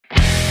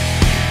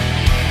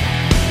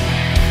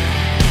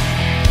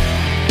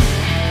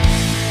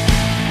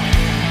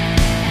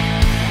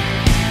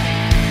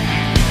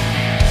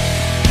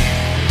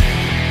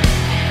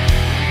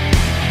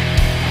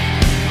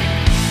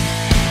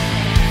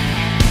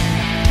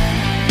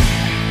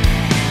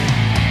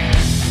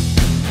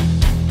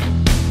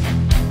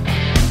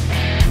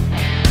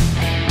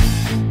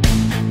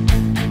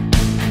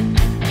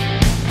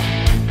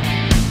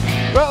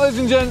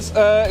gents,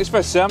 it's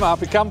fair to say I'm a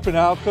happy camper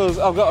now because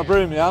I've got a brew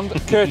in my hand,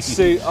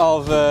 courtesy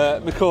of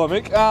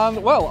McCormick,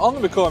 and well,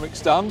 on the McCormick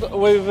stand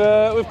we've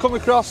come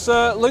across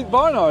Luke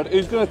Barnard,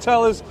 who's going to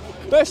tell us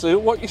basically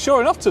what you're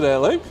showing off today,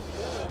 Luke.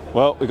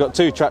 Well, we've got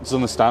two tractors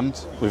on the stand.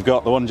 We've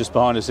got the one just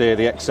behind us here,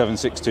 the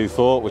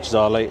X7624, which is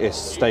our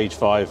latest Stage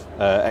 5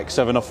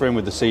 X7 offering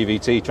with the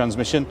CVT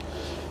transmission.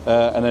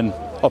 And then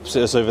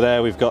opposite us over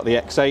there, we've got the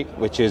X8,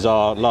 which is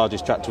our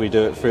largest tractor we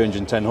do at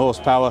 310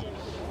 horsepower.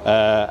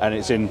 And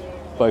it's in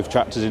both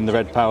tractors in the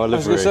red power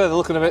livery. I was going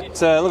to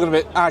say, they're looking a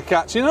bit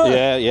eye-catching, aren't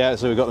they? Yeah.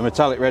 So we've got the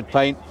metallic red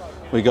paint.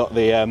 We got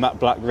the matte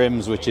black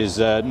rims, which is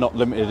not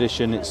limited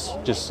edition. It's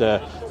just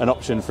an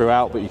option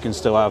throughout, but you can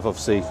still have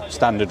obviously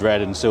standard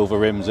red and silver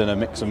rims and a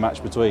mix and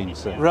match between.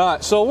 So.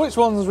 Right. So which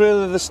one's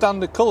really the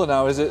standard colour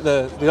now? Is it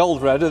the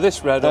old red or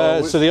this red?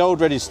 So the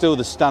old red is still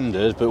the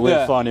standard, but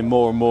we're finding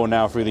more and more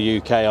now through the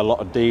UK. A lot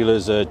of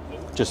dealers are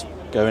just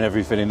going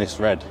everything in this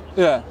red.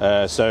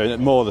 Yeah. So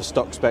more the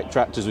stock spec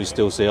tractors, we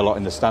still see a lot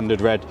in the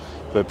standard red,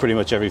 but pretty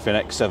much everything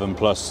X7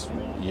 plus,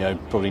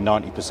 probably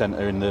 90%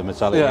 are in the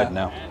metallic red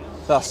now.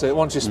 That's it,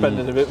 once you're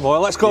spending a bit more.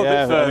 Let's go a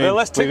bit further.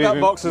 Let's tick that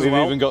box as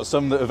well. We've even got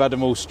some that have had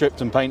them all stripped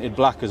and painted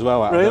black as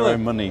well out of their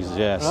own monies.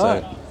 Yeah,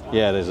 right. So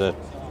there's a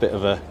bit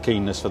of a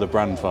keenness for the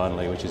brand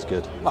finally, which is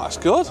good. That's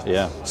good.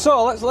 Yeah.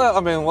 So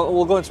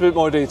we'll go into a bit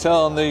more detail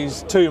on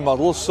these two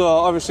models. So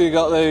obviously you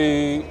got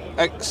the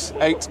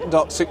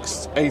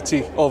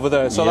X8.680 over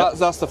there. So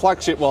that's the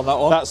flagship one, that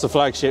one? That's the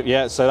flagship,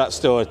 yeah. So that's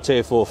still a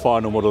Tier 4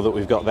 final model that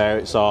we've got there.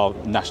 It's our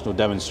national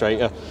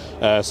demonstrator.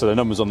 So the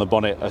numbers on the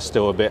bonnet are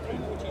still a bit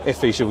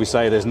iffy, should we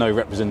say. There's no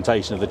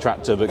representation of the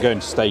tractor, but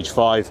going to Stage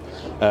 5,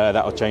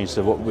 that'll change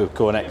to what we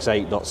call an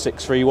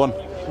X8.631.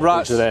 Right.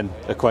 Which will then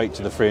equate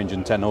to the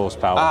 310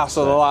 horsepower.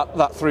 So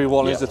that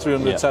 3.1 is the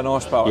 310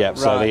 horsepower. Yeah,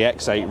 so the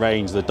X8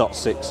 range, the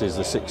 .6 is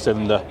the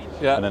 6-cylinder,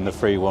 and then the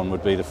 3.1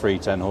 would be the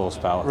 310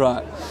 horsepower.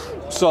 Right.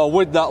 So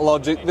with that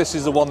logic, this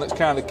is the one that's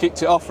kind of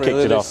kicked it off,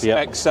 really.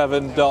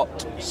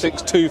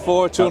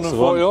 X7.624,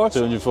 240 horse.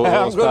 240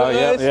 horsepower,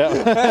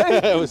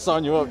 yeah. We'll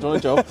sign you up, do you want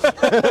a job?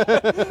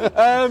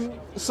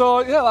 Let's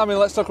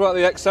talk about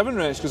the X7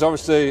 range, because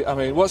obviously,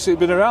 what's it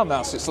been around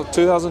now since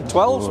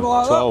 2012, something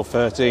like that? 12,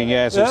 13,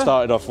 yeah. So it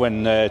started off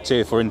when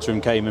Tier 4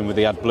 Interim came in with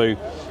the AdBlue,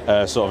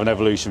 sort of an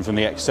evolution from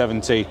the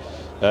X70.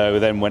 We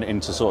then went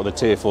into sort of the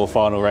Tier 4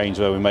 final range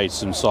where we made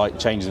some slight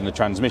changes in the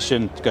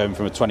transmission, going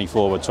from a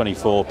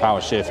 24x24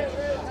 power shift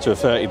to a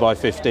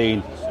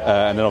 30x15,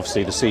 and then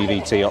obviously the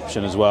CVT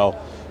option as well.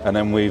 And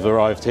then we've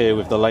arrived here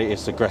with the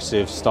latest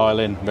aggressive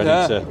styling,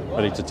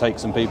 ready to take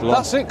some people on.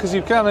 That's it, because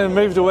you've kind of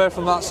moved away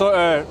from that sort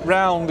of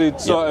rounded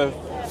sort of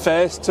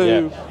face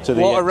to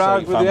what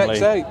arrived with the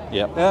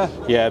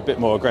X8. Yeah, a bit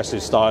more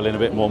aggressive styling, a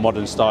bit more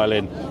modern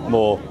styling,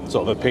 more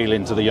sort of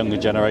appealing to the younger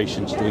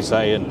generation, should we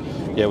say, and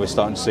we're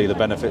starting to see the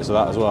benefits of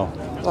that as well.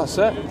 That's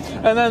it.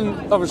 And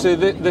then obviously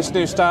this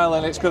new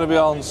styling, it's going to be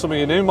on some of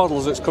your new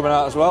models that's coming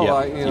out as well.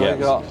 You've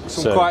got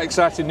some quite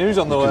exciting news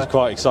on the way. It's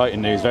quite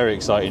exciting news, very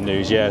exciting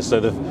news, yeah. So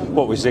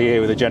what we see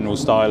here with the general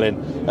styling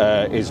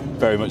is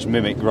very much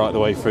mimicked right the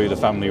way through the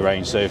family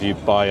range. So if you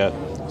buy a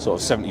sort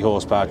of 70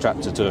 horsepower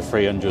tractor to a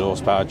 300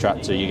 horsepower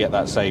tractor, you get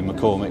that same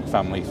McCormick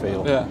family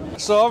feel. Yeah.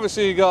 So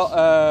obviously you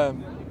got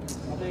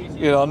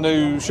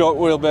new short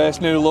wheelbase,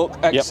 new look,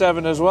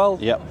 X7 as well.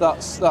 Yep.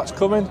 That's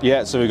coming.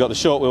 Yeah, so we've got the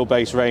short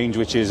wheelbase range,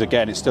 which is,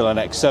 again, it's still an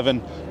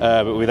X7,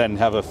 but we then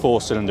have a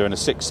 4-cylinder and a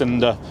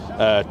 6-cylinder,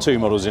 two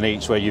models in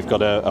each, where you've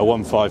got a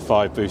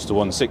 155 boost to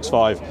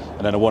 165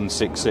 and then a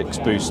 166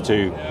 boost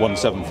to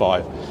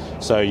 175.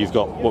 So you've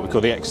got what we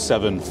call the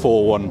X7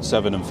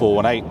 417 and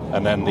 418,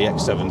 and then the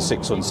X7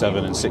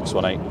 617 and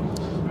 618.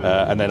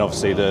 And then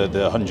obviously the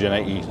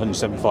 180,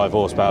 175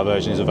 horsepower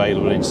version is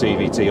available in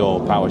CVT or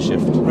power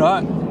shift.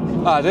 Right,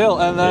 ideal.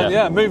 And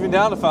then moving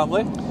down the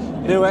family,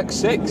 new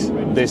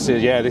X6. This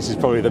is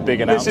probably the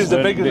big announcement. This is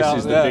the big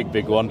announcement. This is the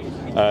big one.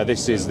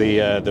 This is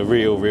the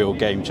real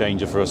game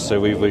changer for us. So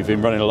we've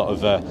been running a lot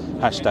of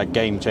hashtag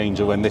game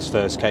changer when this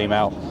first came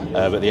out,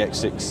 but the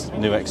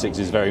new X6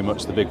 is very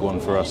much the big one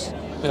for us.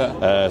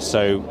 Yeah.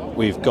 So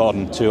we've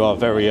gone to our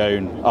very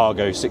own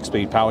Argo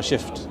 6-speed power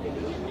shift.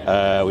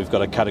 We've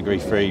got a Category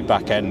 3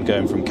 back end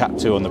going from Cat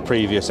 2 on the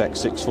previous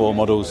X64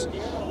 models.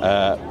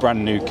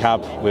 Brand new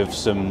cab with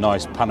some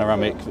nice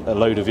panoramic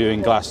loader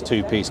viewing glass,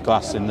 2-piece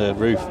glass in the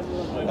roof.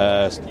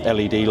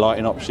 LED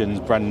lighting options,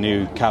 brand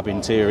new cab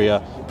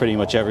interior. Pretty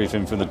much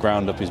everything from the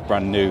ground up is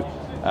brand new.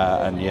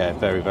 And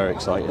very, very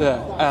exciting.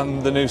 Yeah,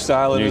 and the new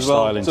styling as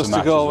well. Styling just to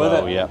match to go as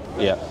well. with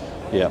it.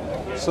 Yeah.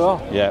 So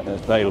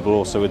it's available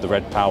also with the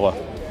red power.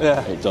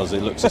 Yeah, it does.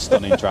 It looks a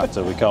stunning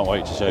tractor. We can't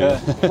wait to show you.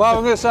 Well,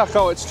 I'm going to say I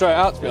can't wait to try it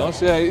out, to be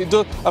honest. Yeah, it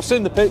does. I've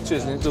seen the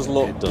pictures and it does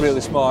look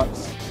really smart.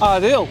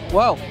 Ideal.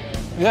 Well,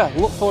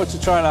 look forward to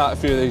trying out a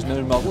few of these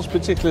new models,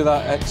 particularly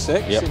that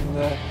X6. Yep. And,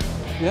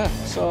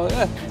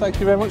 thank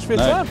you very much for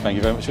your time. Thank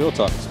you very much for your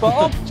time. Spot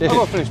on. Cheers. I've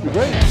got to finish my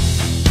break.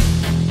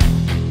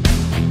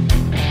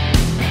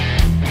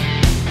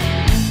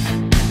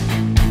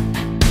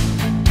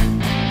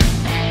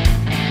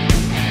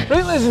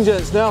 Right, ladies and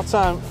gents, now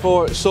time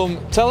for some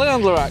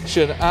telehandler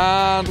action,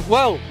 and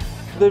well,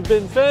 they've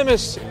been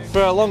famous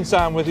for a long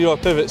time with your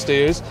pivot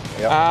steers,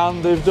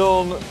 and they've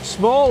done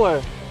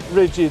smaller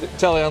rigid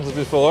telehandlers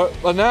before,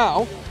 but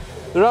now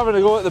they're having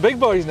a go at the big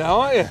boys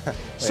now, aren't you?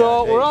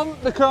 So we're on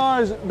the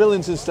car's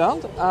Billington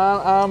stand, and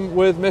I'm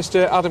with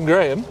Mr. Adam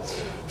Graham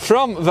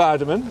from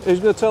Vitamin, who's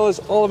going to tell us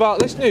all about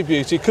this new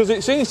beauty, because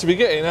it seems to be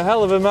getting a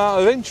hell of an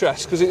amount of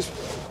interest, because it's,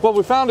 well,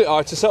 we found it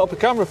hard to set up a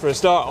camera for a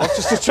start off,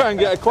 just to try and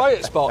get a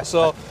quiet spot.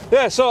 So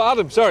yeah, so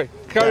Adam, sorry,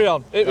 carry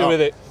on, hit me with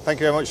it.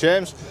 Thank you very much,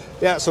 James.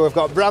 Yeah, so we've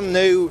got a brand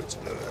new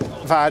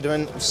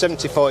Vitamin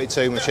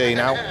 7042 machine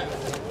out,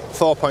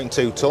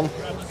 4.2 tonne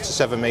to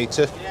 7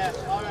 metre.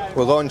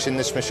 We're launching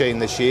this machine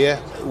this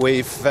year.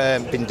 We've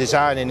been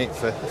designing it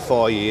for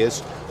 4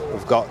 years.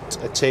 We've got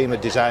a team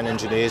of design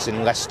engineers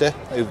in Leicester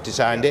who've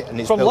designed it. And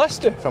it's from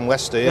Leicester? From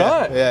Leicester,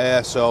 yeah. Right.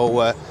 Yeah.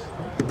 So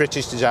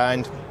British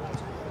designed,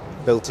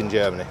 built in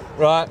Germany.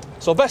 Right.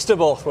 So best of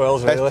both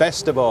worlds, really.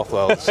 Best of both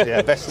worlds.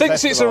 Yeah.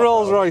 Thinks it's a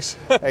Rolls Royce.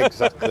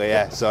 Exactly.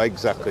 Yeah. So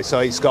exactly. So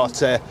it's got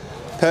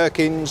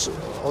Perkins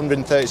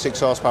 136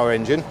 horsepower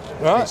engine.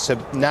 Right. It's a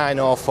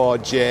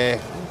 904J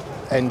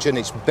engine.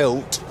 It's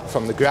built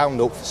from the ground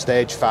up for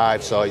stage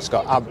 5. So it's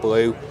got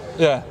AdBlue,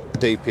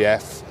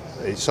 DPF.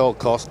 It's all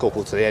cost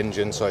coupled to the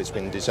engine, so it's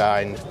been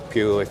designed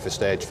purely for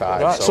stage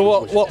 5. Right.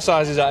 So what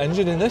size is that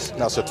engine in this?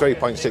 That's a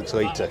 3.6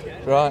 litre.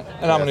 Right.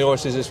 And how many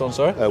horses is this one,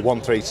 sorry?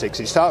 136.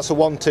 It starts at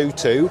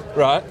 122.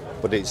 Right.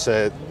 But it's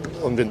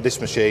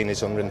this machine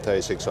is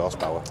 136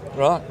 horsepower.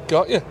 Right.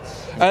 Got you.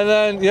 And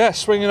then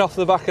swinging off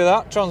the back of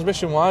that,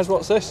 transmission-wise,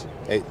 what's this?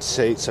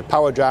 It's a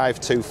Power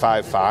Drive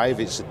 255.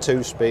 It's a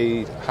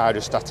 2-speed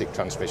hydrostatic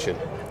transmission.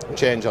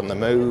 Change on the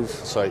move,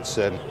 so it's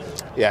a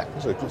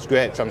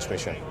great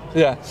transmission.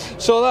 Yeah.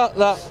 So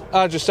that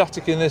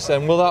hydrostatic in this,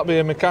 then, will that be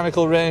a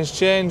mechanical range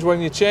change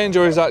when you change,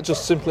 or is that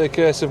just simply a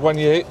case of when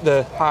you hit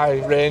the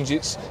high range,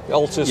 it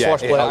alters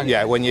swash plate?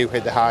 Yeah, when you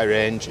hit the high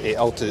range, it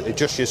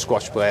adjusts your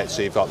squash plate,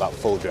 so you've got that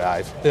full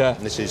drive. Yeah.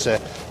 And this is 0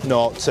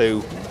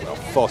 to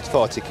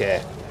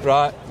 40k.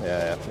 Right.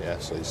 Yeah.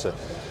 So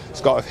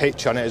it's got a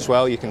hitch on it as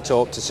well. You can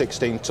tow up to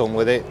 16 tonne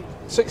with it.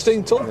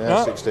 16 tonne? Yeah,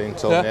 right. 16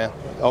 tonne, yeah.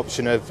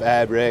 Option of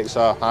air brakes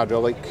or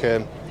hydraulic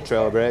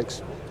trailer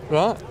brakes.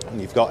 Right.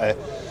 And you've got a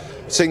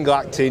single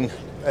acting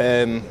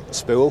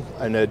spool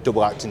and a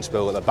double acting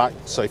spool at the back.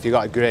 So if you've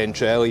got a grain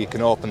trailer, you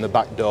can open the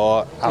back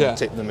door and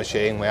tip the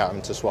machine without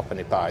having to swap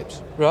any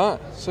pipes. Right.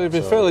 So you've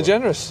been fairly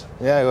generous.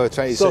 Yeah, we're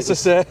trying so to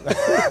say.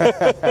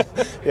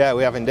 Yeah,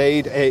 we have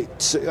indeed.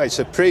 It's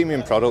a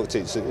premium product.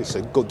 It's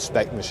a good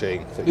spec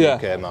machine for the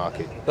UK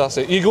market. That's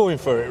it. You're going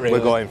for it, really.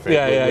 We're going for it.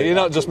 Yeah. You're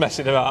not just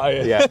messing about, are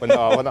you? Yeah, but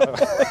no, we're not.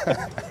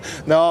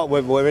 No,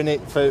 we're in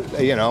it for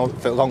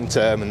for long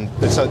term, and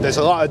there's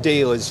a lot of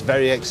dealers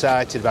very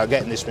excited about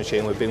getting this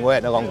machine. We've been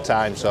waiting a long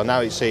time, so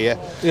now it's here.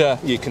 Yeah.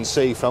 You can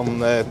see from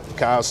the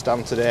car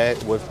stand today,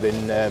 we've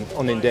been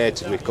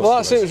inundated with customers. Well,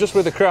 that's it. Just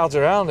with the crowds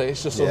around it,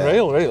 it's just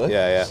unreal, really.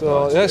 Yeah.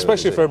 So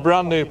especially for a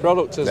brand new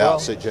product as well.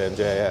 That's it, James.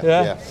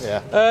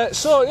 Yeah.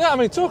 So I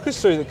mean, talk us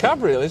through the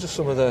cab, really. Just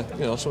some of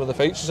the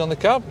features on the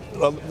cab.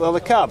 Well, the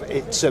cab,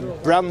 it's a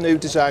brand new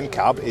design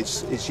cab.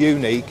 It's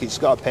unique. It's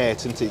got a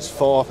patent. It's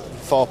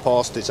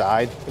four-post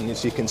design, and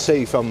as you can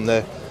see from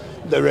the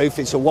roof,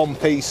 it's a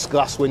one-piece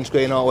glass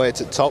windscreen all the way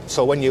to the top.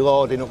 So when you're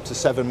loading up to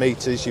 7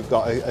 metres, you've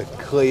got a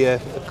clear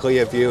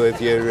view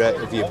of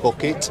your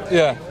bucket.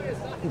 Yeah.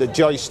 The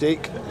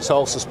joystick, it's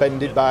all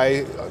suspended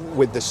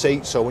with the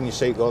seat, so when your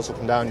seat goes up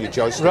and down, your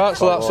joystick follows.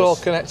 So that's all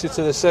connected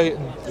to the seat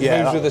and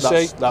moves with the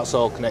seat? That's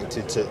all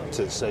connected to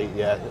the seat,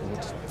 yeah.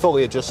 And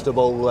fully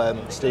adjustable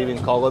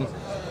steering column.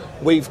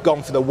 We've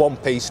gone for the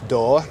one-piece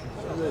door,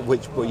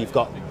 where you've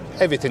got,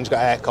 everything's got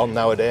aircon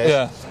nowadays.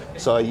 Yeah.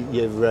 So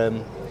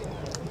your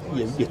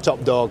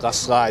top door glass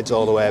slides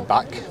all the way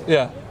back.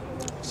 Yeah.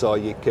 So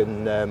you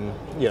can,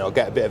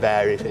 get a bit of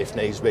air if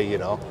needs be,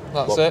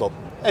 That's it. But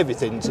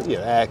everything's,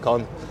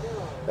 aircon,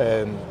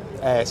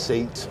 air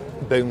seat,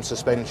 boom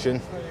suspension.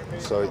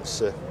 So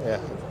it's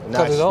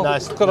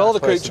nice. Got all the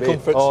creature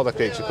comforts. All the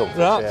creature comforts.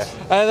 Right. Yeah.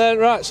 And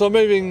then so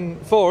moving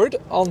forward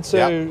onto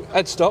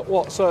headstock.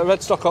 What sort of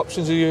headstock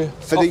options are you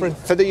offering?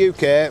 For the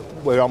UK,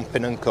 we're on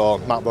Pin and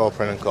Cone, Macbro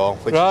Pin and Cone,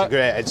 which is a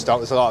great headstock.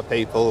 There's a lot of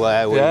people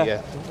there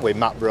with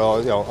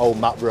Macbro, old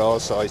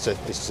Macbros. So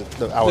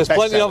there's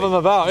plenty of them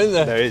about, isn't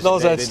there? There is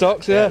those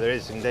headstocks. Yeah, there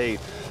is indeed.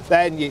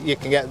 Then you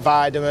can get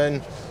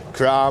Vitamin,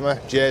 Kramer,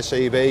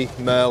 JCB,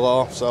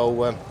 Merlo. So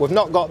we've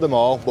not got them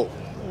all, but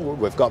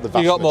we've got the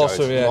vast You got most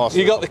majority. of them,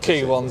 yeah. You got the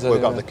key ones.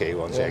 We've got the key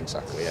ones, yeah,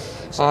 exactly. Yeah.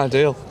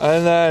 Ideal.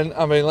 And then,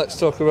 I mean, let's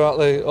talk about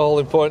the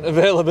all-important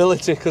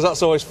availability, because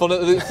that's always fun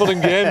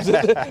and games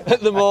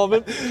at the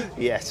moment.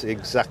 Yes,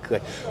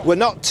 exactly. We're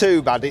not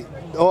too bad.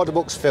 Order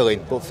book's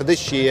filling, but for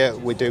this year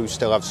we do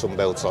still have some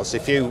build slots.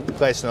 If you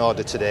place an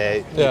order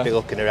today, you'd be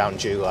looking around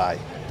July.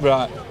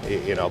 Right.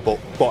 But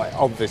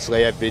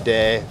obviously every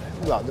day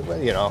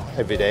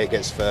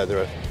gets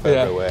further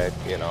away,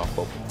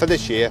 But for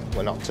this year,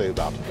 we're not too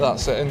bad.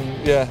 That's it,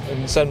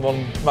 and send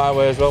one my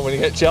way as well when you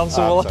get a chance,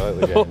 and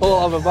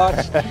we'll have a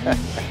badge.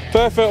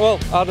 Perfect. Well,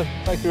 Adam,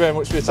 thank you very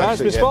much for your time.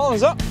 It's been spot on,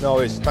 is that? No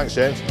worries. Thanks,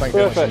 James. Thank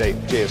you very much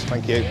indeed. Cheers.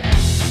 Thank you.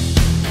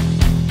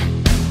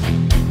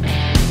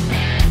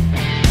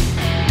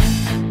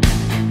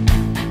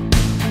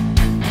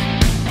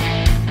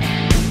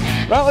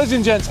 Right, ladies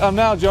and gents, I'm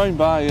now joined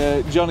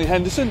by Johnny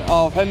Henderson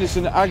of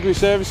Henderson Agri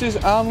Services,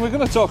 and we're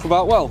going to talk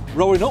about, well,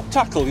 rowing up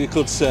tackle, you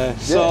could say. Yeah.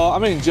 So, I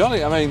mean,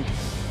 Johnny,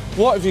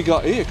 what have you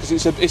got here? Because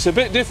it's a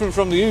bit different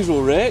from the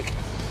usual rake.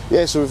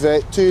 Yeah, so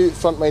we've two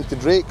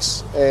front-mounted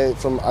rakes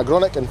from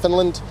Agri in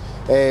Finland.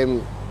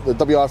 The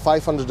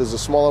WR500 is the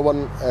smaller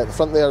one at the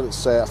front there.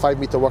 It's a 5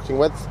 metre working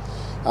width,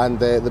 and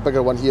the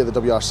bigger one here, the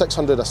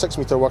WR600, a 6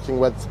 metre working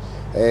width.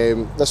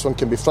 This one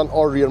can be front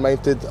or rear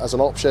mounted as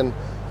an option,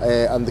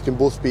 and they can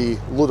both be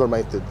loader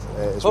mounted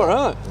as well.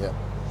 All right. Yeah.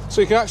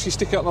 So you can actually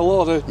stick it on the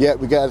loader? Yeah,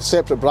 we get a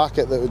separate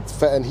bracket that would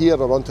fit in here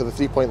or onto the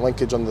 3-point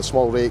linkage on the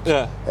small rake.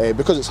 Yeah.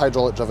 Because it's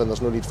hydraulic driven,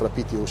 there's no need for a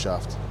PTO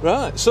shaft.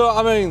 Right. So,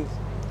 I mean,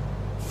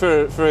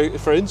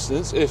 for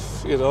instance,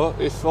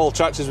 if all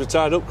tractors were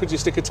tied up, could you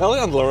stick a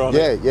telehandler on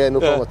it? Yeah, no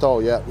problem at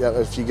all. Yeah.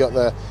 If you got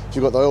the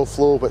oil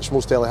flow, which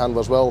most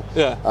telehandlers will,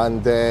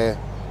 and a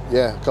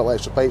couple of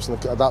extra pipes and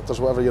adapters,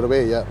 whatever you're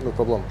away, no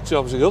problem.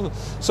 Jobs are good.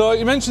 So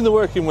you mentioned the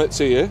working widths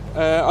here.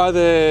 Are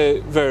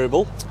they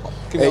variable?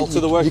 Can you alter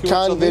the working widths?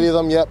 You can vary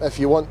them, if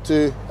you want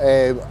to.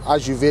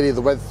 As you vary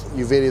the width,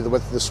 you vary the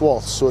width of the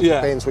swath, so it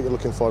depends what you're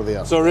looking for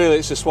there. So really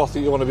it's a swath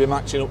that you want to be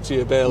matching up to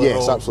your baler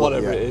or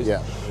whatever it is.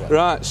 Yeah.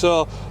 Right,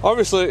 so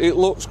obviously it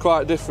looks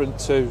quite different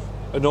to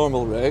a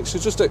normal rake, so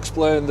just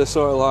explain the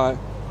sort of like,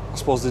 I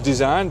suppose, the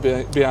design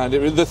behind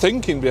it, the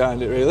thinking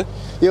behind it really.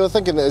 Yeah, the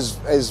thinking is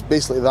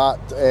basically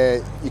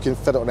that you can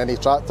fit it on any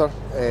tractor.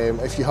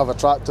 If you have a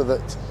tractor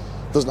that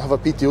doesn't have a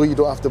PTO, you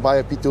don't have to buy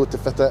a PTO to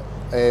fit it.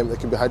 They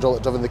can be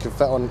hydraulic driven, they can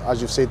fit on,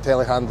 as you've said,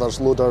 telehandlers,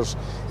 loaders,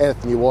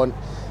 anything you want.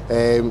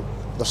 There's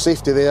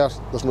safety there,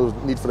 there's no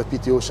need for a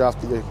PTO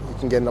shaft that you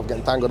can end up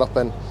getting tangled up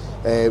in,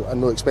 and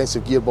no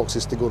expensive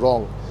gearboxes to go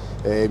wrong.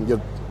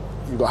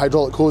 You've got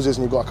hydraulic hoses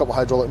and you've got a couple of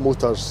hydraulic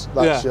motors.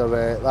 That's your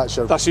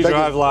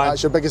drive line.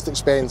 That's your biggest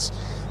expense.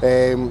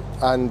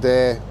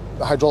 The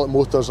hydraulic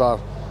motors are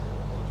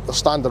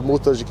standard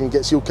motors. You can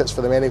get seal kits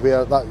for them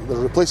anywhere. They're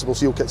replaceable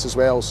seal kits as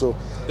well, so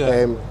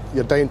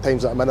your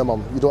downtime's at a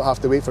minimum. You don't have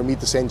to wait for me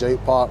to send you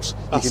out parts.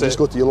 You can just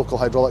go to your local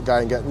hydraulic guy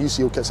and get new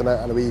seal kits and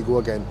away you go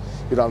again.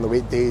 You don't have to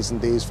wait days and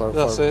days for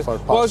parts.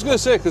 Well, I was going to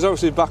say, because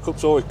obviously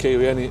backup's always key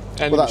with any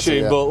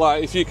machine, but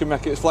like if you can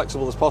make it as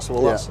flexible as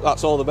possible,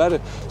 that's all the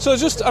better. So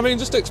just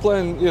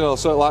explain,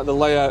 sort of like the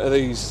layout of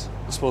these,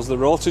 I suppose the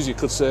rotors, you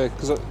could say,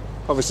 because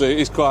obviously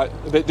it's quite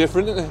a bit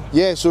different, isn't it?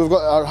 Yeah, so we've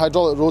got our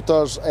hydraulic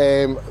rotors,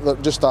 they're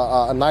just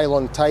a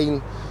nylon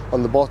tine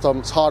on the bottom.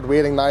 It's hard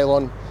wearing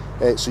nylon,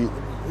 so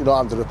you don't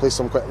have to replace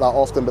them quite that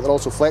often, but they're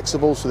also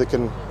flexible, so they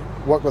can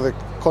work with the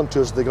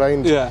contours of the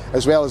ground,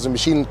 as well as the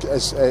machine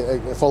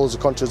it follows the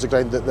contours of the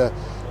ground. That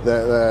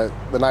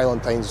the nylon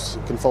tines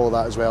can follow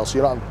that as well, so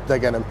you don't have to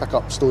dig in and pick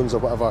up stones or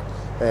whatever.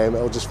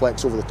 It'll just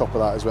flex over the top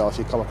of that as well if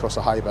you come across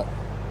a high bit.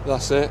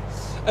 That's it.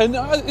 And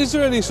is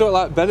there any sort of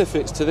like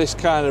benefits to this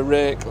kind of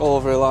rake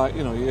over like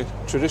your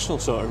traditional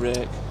sort of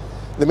rake?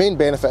 The main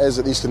benefit is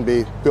that these can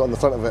be put on the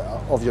front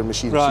of your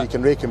machine, so you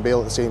can rake and bale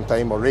at the same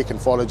time, or rake and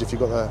forage if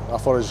you've got a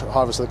forage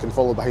harvester that can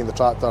follow behind the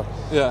tractor,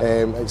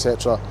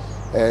 etc.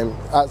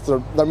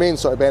 Their main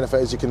sort of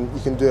benefit is you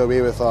can do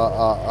away with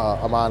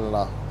a man and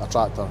a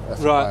tractor if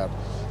required.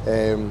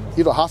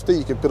 You don't have to.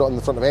 You can put it on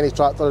the front of any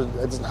tractor.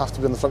 It doesn't have to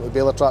be on the front of the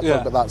baler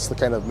tractor, but that's the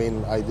kind of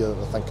main idea that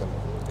they're thinking.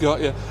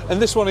 Got you.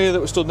 And this one here that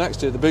was stood next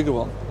to it, the bigger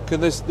one,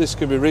 this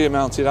can be rear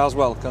mounted as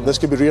well? This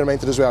can be rear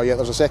mounted as well,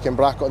 there's a second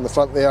bracket on the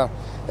front there,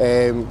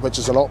 which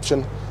is an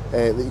option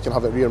that you can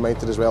have it rear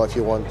mounted as well if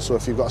you want. So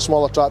if you've got a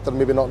smaller tractor,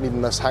 maybe not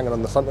needing this hanging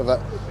on the front of it,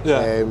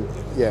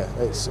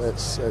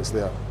 it's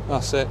there.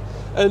 That's it.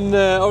 And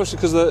obviously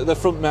because they're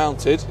front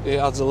mounted, it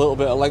adds a little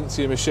bit of length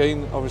to your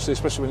machine, obviously,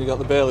 especially when you've got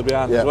the baler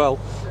behind as well.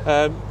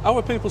 How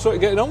are people sort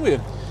of getting on with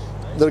you?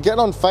 They're getting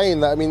on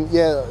fine. I mean,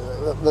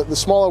 the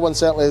smaller one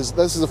certainly is.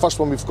 This is the first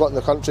one we've got in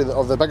the country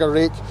of the bigger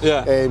rake.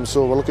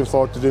 So we're looking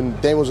forward to doing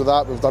demos with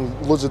that. We've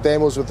done loads of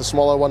demos with the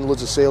smaller one,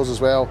 loads of sales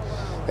as well.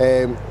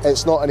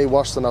 It's not any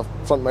worse than a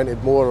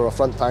front-mounted mower or a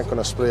front tank on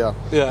a sprayer.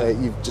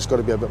 You've just got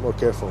to be a bit more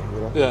careful.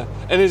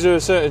 And is there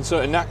a certain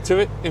sort of knack to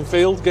it in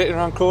field, getting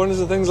around corners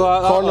and things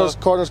like that?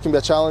 Corners can be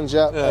a challenge.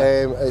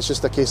 It's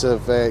just a case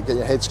of getting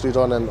your head screwed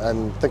on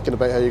and thinking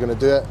about how you're going to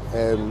do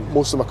it.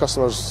 Most of my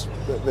customers,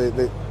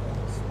 they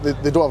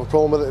don't have a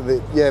problem with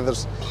it.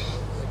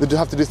 They do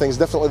have to do things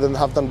differently than they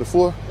have done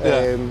before.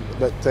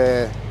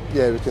 There's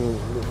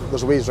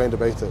ways round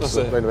about it.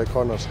 Round about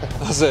corners.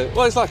 That's it.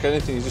 Well, it's like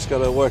anything. You just got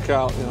to work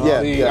out. How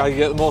you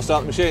get the most out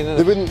of the machine.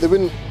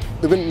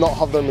 They wouldn't not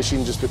have their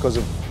machine just because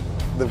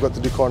they've got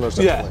to do corners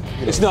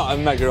differently. It's not a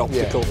mega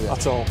obstacle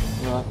at all.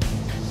 Right.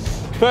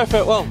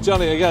 Perfect. Well,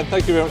 Johnny, again,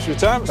 thank you very much for your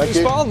time. It's been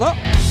spot on that.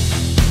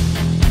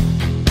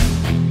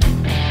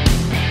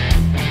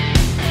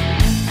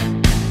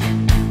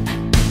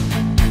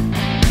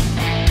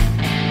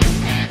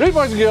 Right,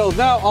 boys and girls,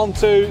 now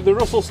onto the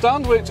Russell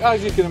stand, which,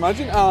 as you can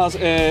imagine, has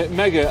a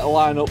mega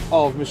lineup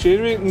of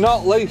machinery,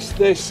 not least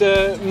this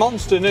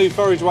monster new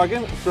forage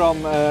wagon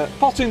from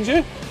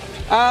Pottinger.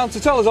 And to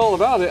tell us all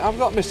about it, I've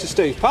got Mr.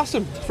 Steve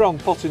Passam from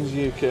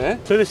Pottinger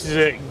UK. So this is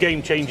a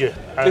game changer.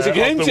 It's a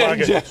game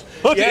changer?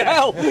 Bloody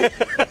hell!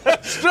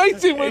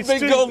 Straight in with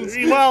big guns!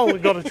 Well,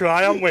 we've got to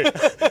try, haven't we?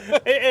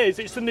 It is.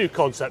 It's a new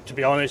concept, to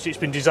be honest. It's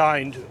been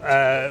designed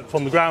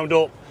from the ground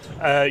up,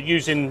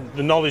 using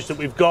the knowledge that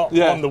we've got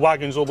on the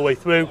wagons all the way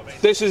through.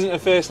 This isn't a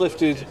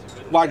facelifted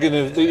wagon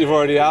that you've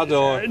already had,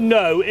 or?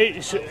 No,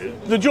 it's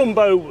the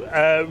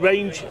jumbo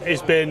range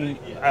has been,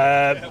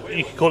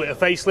 you could call it a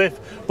facelift,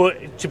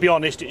 but to be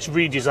honest, it's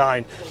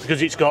redesigned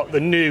because it's got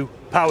the new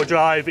power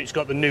drive, it's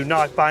got the new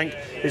knife bank,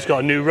 it's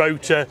got a new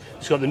rotor,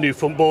 it's got the new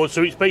front board,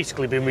 so it's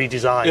basically been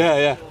redesigned.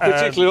 Yeah,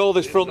 particularly all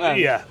this front end.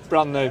 Yeah,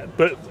 brand new.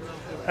 But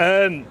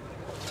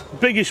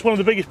one of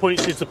the biggest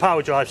points is the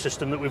power drive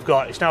system that we've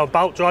got. It's now a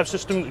belt drive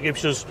system that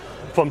gives us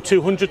from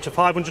 200 to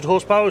 500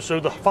 horsepower. So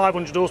the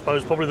 500 horsepower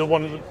is probably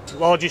one of the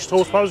largest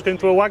horsepower going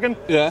through a wagon.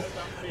 Yeah.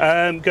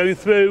 Going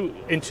through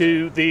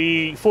into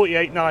the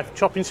 48 knife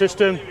chopping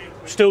system,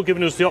 still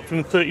giving us the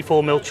optimum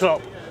 34mm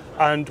chop,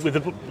 and with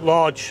a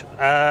large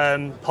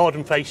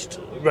hardened faced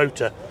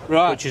rotor,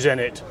 which is in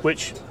it,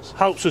 which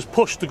helps us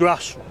push the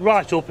grass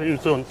right up in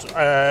front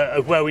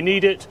of where we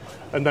need it.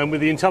 And then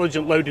with the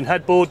intelligent loading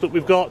headboard that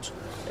we've got,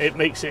 it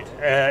makes it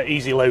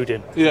easy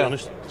loading, to be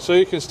honest. So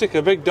you can stick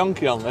a big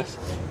donkey on this?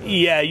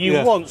 Yeah,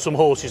 you want some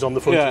horses on the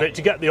front of it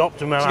to get the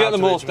optimum out of it. To get the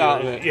most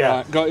out of it. Yeah.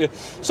 Right, got you.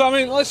 So, I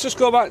mean, let's just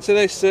go back to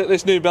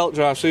this new belt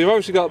drive. So you've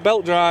obviously got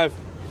belt drive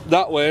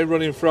that way,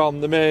 running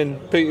from the main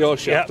PTO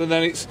shaft, and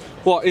then it's,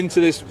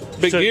 into this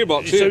big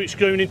gearbox here? So it's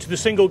going into the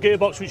single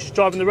gearbox, which is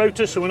driving the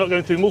rotor, so we're not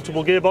going through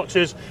multiple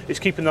gearboxes, it's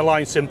keeping the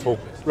line simple.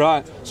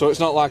 Right, so it's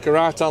not like a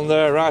right hand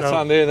there, right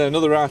hand here, then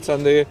another right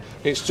hand here,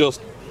 it's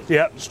just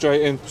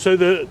straight in. So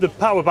the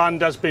power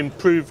band has been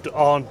proved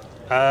on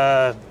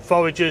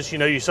foragers,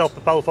 your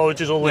self-propelled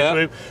foragers all the way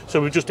through,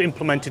 so we've just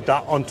implemented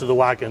that onto the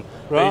wagon.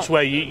 Right. It's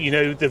where,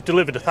 they've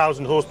delivered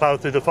 1,000 horsepower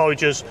through the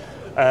foragers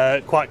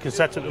quite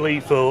consistently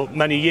for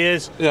many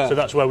years, so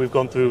that's where we've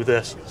gone through with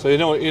this. So you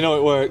know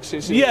it works?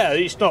 It's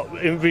not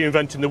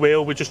reinventing the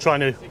wheel, we're just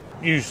trying to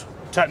use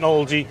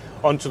technology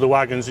onto the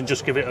wagons and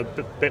just give it a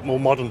bit more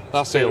modern.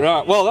 That's feel. It,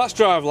 right. Well, that's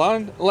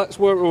driveline. Let's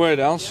work our way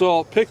down.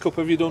 So pickup,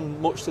 have you done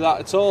much to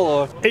that at all?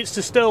 Or?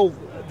 It's still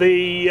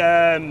the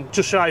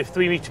just shy of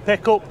 3 metre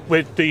pickup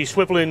with the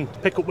swivelling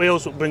pickup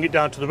wheels that will bring it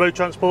down to the road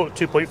transport,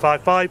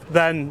 2.55.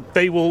 Then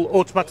they will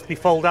automatically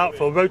fold out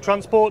for road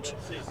transport,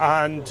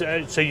 and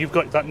so you've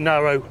got that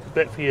narrow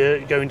bit for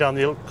you going down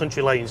the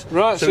country lanes.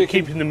 Right. So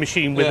keeping the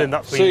machine within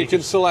that 3 meters. So you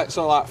can select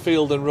sort of like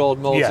field and road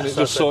modes, and it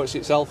just sorts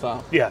itself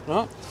out. Yeah.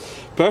 Right.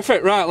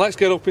 Perfect. Right. Let's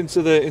get up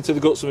into the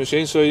guts of the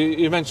machine. So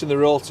you mentioned the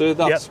rotor.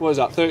 That's what is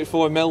that?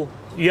 34mm.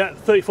 Yeah,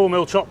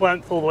 34mm chop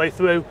length all the way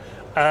through.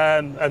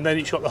 And then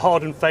it's got the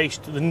hardened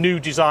faced, the new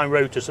design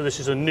rotor, so this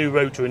is a new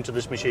rotor into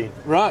this machine.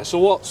 Right, so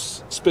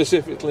what's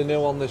specifically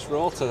new on this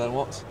rotor then?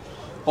 What's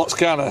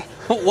kind of,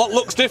 what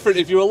looks different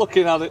if you were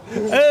looking at it?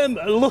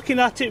 Looking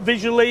at it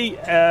visually,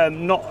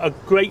 not a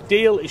great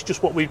deal, it's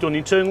just what we've done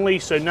internally,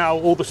 so now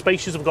all the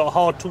spacers have got a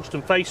hard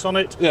tungsten face on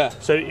it,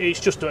 so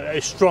it's just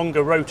a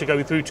stronger rotor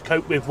going through to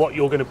cope with what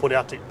you're going to put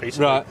at it,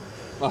 basically. Right.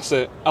 That's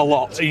it. A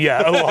lot.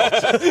 Yeah, a lot.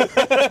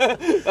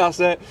 That's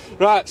it.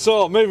 Right,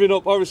 so moving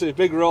up, obviously,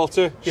 big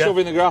rotor,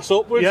 shoving the grass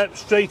upwards. Yep,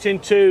 straight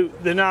into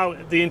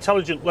the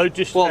intelligent load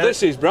distance. Well,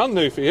 this is brand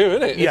new for you,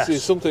 isn't it? Yes. This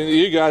is something that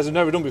you guys have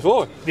never done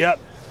before. Yep.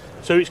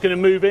 So it's going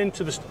to move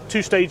into the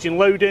two-staging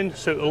loading,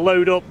 so it'll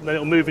load up, then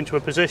it'll move into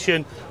a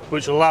position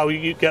which will allow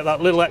you to get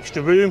that little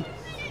extra room,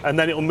 and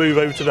then it'll move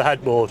over to the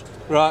headboard.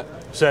 Right.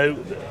 So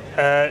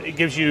it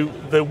gives you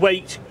the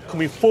weight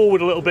coming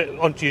forward a little bit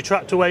onto your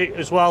tractor weight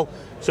as well,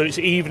 so it's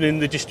evening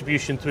the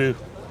distribution through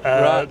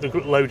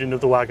the loading of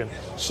the wagon.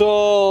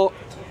 So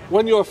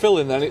when you're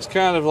filling then, it's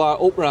kind of like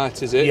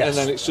upright, is it? Yes. And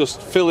then it's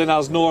just filling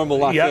as normal,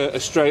 like a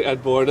straight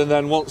headboard, and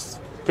then once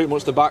pretty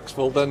much the back's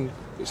full, then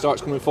it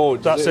starts coming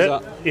forward. That's it.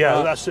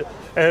 That's it.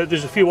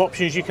 There's a few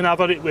options you can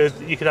have at it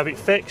with. You can have it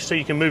fixed, so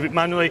you can move it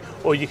manually,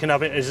 or you can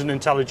have it as an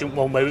intelligent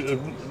one where it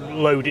will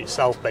load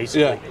itself,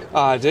 basically. Yeah,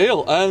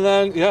 ideal. And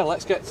then,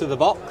 let's get to the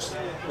box.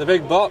 The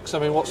big box, I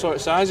mean, what sort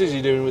of sizes are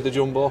you doing with the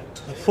jumbo?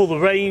 For the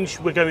range,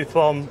 we're going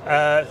from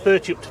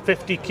 30 up to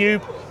 50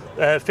 cube,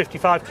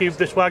 55 cube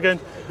this wagon.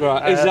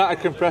 Right, is that a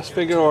compressed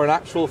figure or an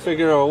actual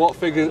figure, or what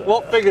figure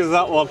is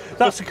that one?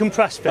 That's a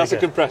compressed figure. That's a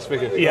compressed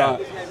figure, yeah.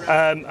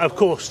 Right. Of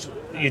course,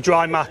 your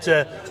dry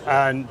matter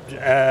and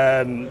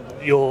how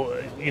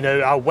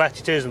wet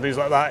it is and things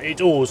like that, it's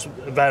always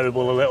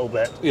variable a little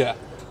bit. Yeah.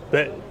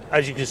 But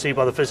as you can see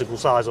by the physical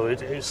size of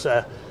it, it's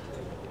a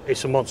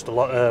monster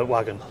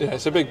wagon. Yeah,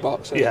 it's a big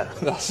box. Yeah.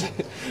 That's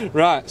it.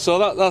 Right, so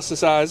that's the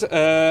size.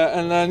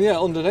 And then,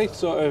 underneath,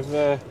 sort of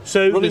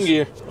running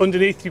gear.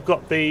 Underneath, you've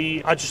got the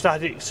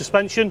hydrostatic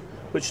suspension,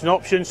 which is an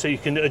option, so you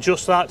can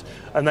adjust that,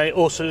 and they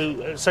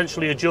also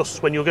essentially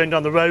adjusts when you're going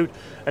down the road,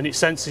 and it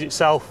senses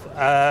itself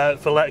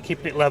for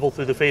keeping it level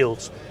through the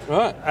fields.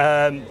 Right.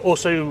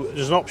 Also,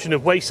 there's an option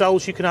of weigh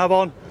cells you can have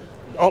on.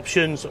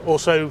 Options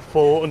also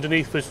for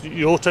underneath for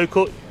your auto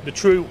cut, the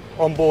true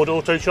onboard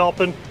auto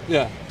sharpen.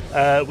 Yeah.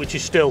 Which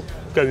is still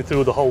going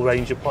through the whole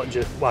range of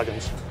Pottinger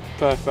wagons.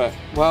 Perfect.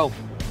 Well,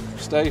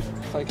 Steve,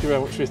 thank you very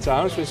much for your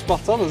time. It's been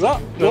spot on, is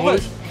that? No Love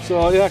it.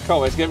 So yeah,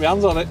 can't wait to get my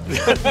hands on it.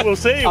 We'll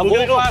see. I'm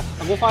going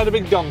to find a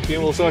big donkey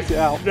and we'll sort it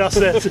out. That's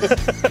it.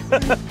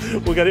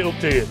 We'll get it up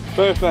to you.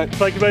 Perfect.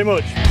 Thank you very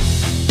much.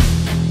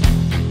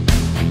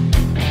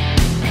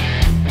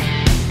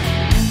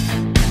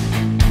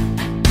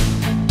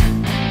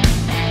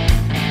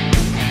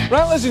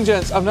 Right, ladies and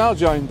gents, I'm now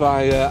joined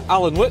by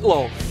Alan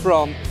Whitlow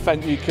from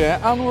Fendt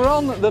UK, and we're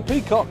on the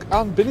Peacock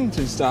and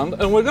Binnington stand,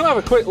 and we're going to have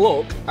a quick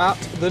look at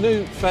the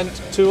new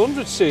Fendt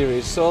 200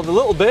 series, so the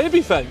little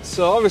baby Fendt.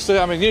 So obviously,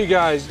 I mean, you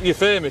guys, you're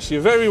famous,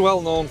 you're very well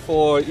known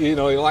for, you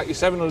know, like your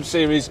 700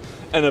 series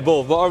and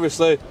above, but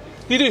obviously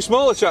you do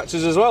smaller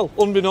tractors as well,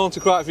 unbeknown to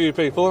quite a few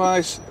people,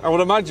 and I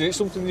would imagine it's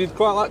something you'd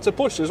quite like to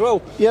push as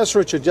well. Yes,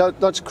 Richard, yeah,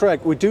 that's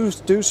correct. We do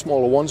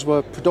smaller ones.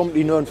 We're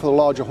predominantly known for the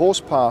larger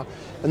horsepower,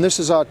 and this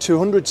is our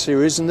 200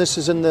 series, and this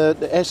is in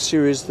the S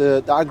series,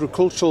 the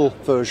agricultural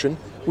version.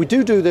 We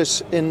do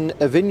this in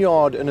a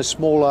vineyard in a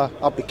smaller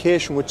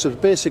application, which the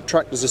basic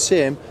tractor's the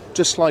same,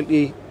 just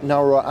slightly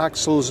narrower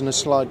axles and a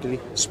slightly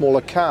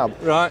smaller cab.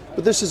 Right.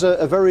 But this is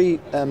a very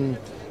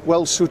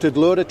well-suited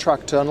loader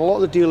tractor, and a lot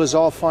of the dealers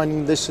are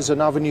finding this as an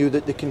avenue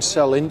that they can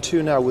sell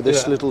into now with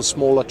this little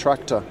smaller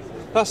tractor.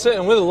 That's it,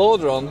 and with a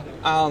loader on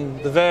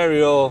and the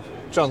Vario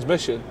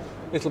transmission,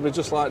 it'll be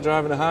just like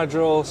driving a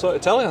hydro sort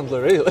of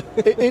telehandler, really.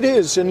 It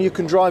is, and you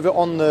can drive it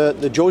on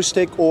the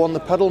joystick or on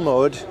the pedal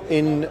mode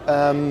in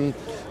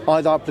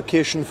either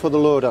application for the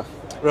loader.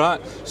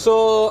 Right,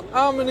 so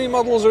how many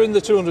models are in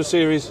the 200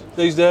 series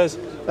these days?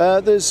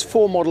 There's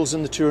 4 models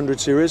in the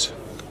 200 series.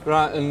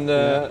 Right, and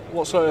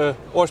what sort of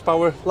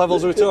horsepower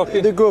levels are we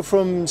talking? They go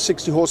from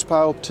 60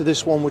 horsepower up to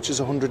this one, which is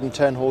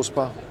 110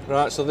 horsepower.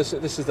 Right, so this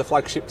is the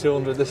flagship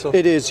 200, this one?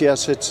 It is,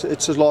 yes. It's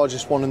the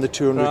largest one in the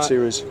 200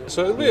 series.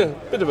 So it'll be a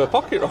bit of a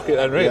pocket rocket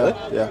then, really?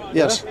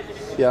 Yes.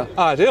 Yeah.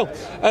 Ideal.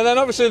 And then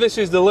obviously this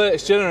is the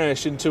latest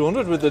generation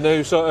 200 with the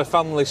new sort of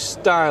family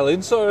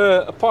styling.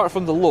 So apart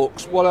from the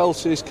looks, what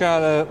else is new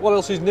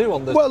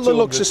on the 200? Well, the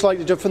looks are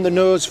slightly different. The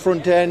nose,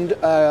 front end,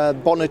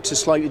 bonnet is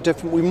slightly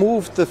different. We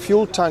moved the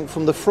fuel tank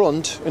from the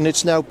front, and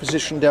it's now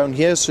positioned down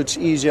here, so it's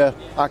easier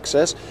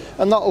access,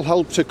 and that'll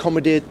help to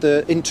accommodate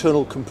the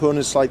internal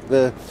components like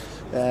the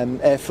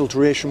air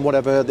filtration,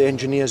 whatever the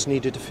engineers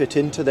needed to fit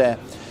into there.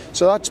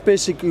 So that's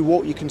basically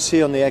what you can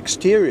see on the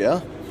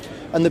exterior.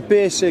 And the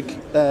basic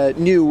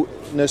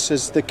newness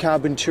is the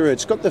cab interior.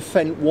 It's got the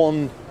Fendt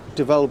 1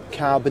 developed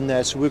cab in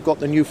there, so we've got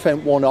the new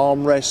Fendt 1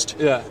 armrest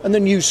and the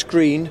new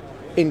screen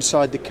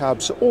inside the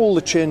cab. So all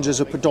the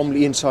changes are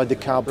predominantly inside the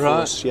cab for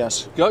us.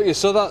 Yes. Got you.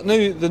 So the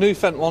new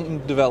Fendt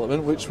 1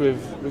 development, which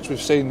we've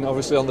seen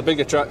obviously on the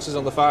bigger tractors,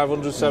 on the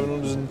 500s,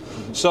 700s, and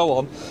so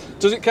on.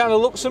 Does it kind of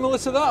look similar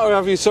to that, or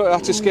have you sort of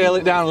had to scale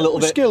it down a little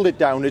bit? Scaled it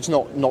down. It's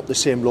not the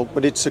same look,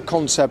 but it's a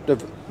concept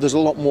of there's a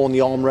lot more on the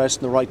armrest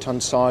on the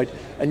right-hand side,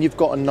 and you've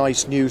got a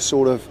nice new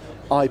sort of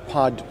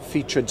iPad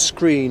featured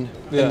screen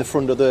in the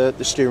front of the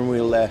steering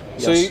wheel there.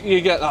 Yes. So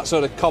you get that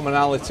sort of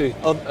commonality,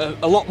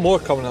 a lot more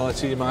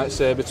commonality, you might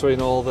say,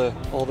 between all the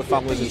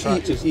families of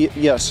tractors.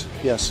 Yes.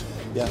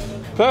 Yeah.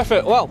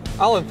 Perfect. Well,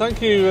 Alan,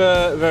 thank you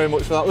very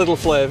much for that little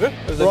flavour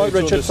of the new 200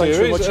 Richard, series. thanks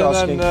very much for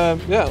asking.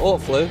 Then,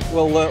 hopefully,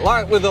 we'll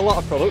like with a lot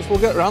of products, we'll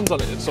get our hands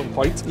on it at some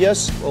point.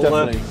 Yes,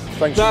 definitely.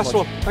 Thanks so much. Nice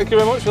one. Thank you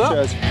very much for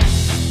that. Cheers.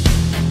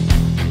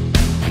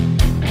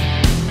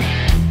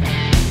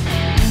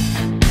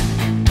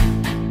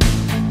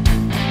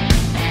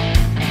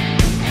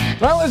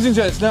 Right, ladies and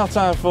gents, now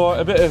time for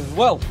a bit of,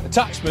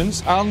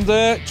 attachments and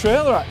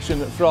trailer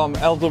action from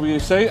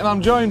LWC, and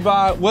I'm joined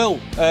by Will,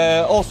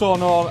 also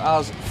known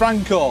as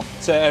Franco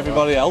to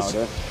everybody else.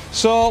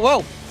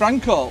 So,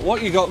 Franco,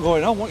 what you got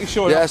going on? What are you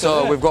showing off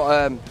today? We've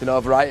got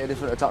a variety of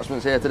different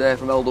attachments here today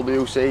from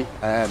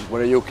LWC.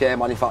 We're a UK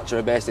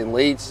manufacturer based in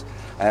Leeds.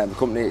 The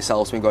company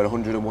itself's been going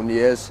 101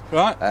 years,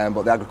 right?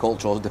 But the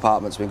agricultural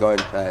department's been going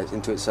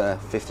into its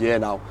 5th year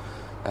now.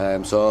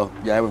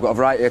 We've got a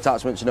variety of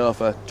attachments,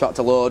 for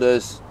tractor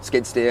loaders,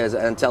 skid steers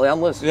and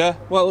telehandlers. Yeah,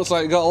 well, it looks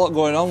like you've got a lot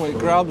going on with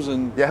grabs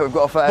and we've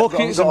got a fair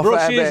buckets and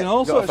brushes and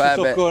all sorts of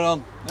stuff going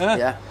on.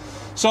 Yeah.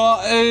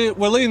 So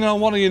we're leaning on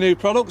one of your new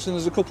products, and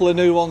there's a couple of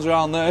new ones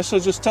around there. So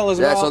just tell us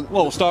about.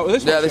 We'll start with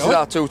this one. Yeah, this is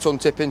our 2-ton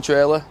tipping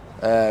trailer.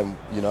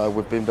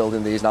 We've been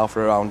building these now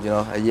for around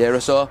a year or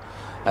so.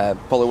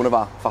 Probably one of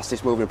our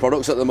fastest moving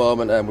products at the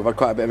moment, and we've had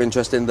quite a bit of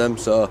interest in them.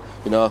 So,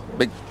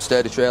 big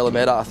sturdy trailer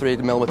made out of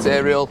 3mm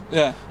material.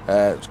 Yeah.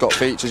 It's got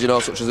features,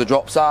 such as the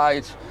drop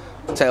side,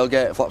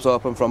 tailgate flaps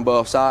open from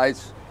both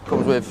sides.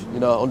 Comes with,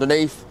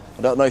 underneath.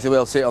 I don't know if you'll be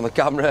able to see it on the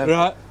camera.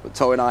 Right. But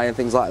towing eye and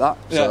things like that.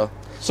 Yeah.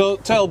 So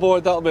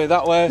tailboard, that'll be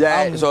that way.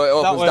 Yeah. So it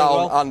opens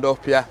down well. and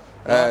up. Yeah.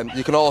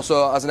 You can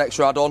also, as an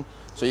extra add-on,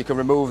 so you can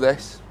remove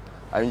this.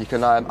 and you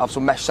can have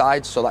some mesh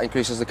sides, so that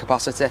increases the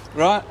capacity.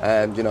 Right.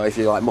 You know, if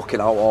you're like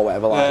mucking out or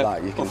whatever like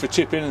that, you can. Or for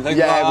chipping and things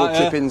like that. Yeah,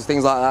 chippings,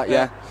 things like that.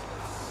 Yeah.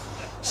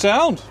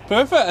 Sound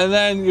perfect. And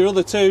then your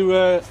other two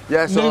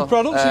new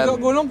products you've got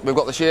going on. We've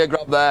got the shear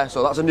grab there,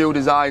 so that's a new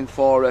design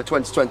for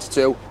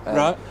 2022.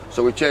 Right.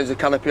 So we've changed the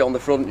canopy on the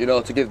front, you know,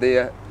 to give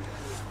the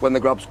when the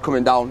grab's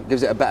coming down,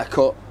 gives it a better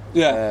cut.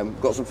 Yeah.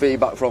 Got some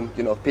feedback from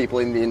people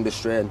in the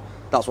industry, and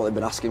that's what they've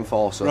been asking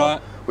for. So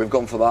we've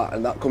gone for that,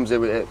 and that comes in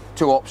with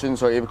two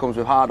options. So it either comes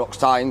with Hardox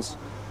tines,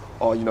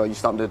 or you know your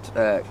standard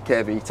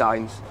KV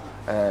tines.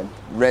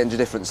 Range of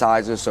different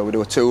sizes, so we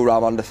do a 2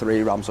 ram and a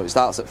 3 ram, so it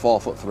starts at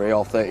 4'3"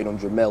 or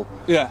 1300mm.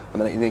 Yeah.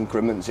 And then in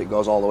increments it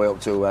goes all the way up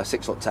to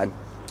 6'10".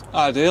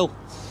 Ideal.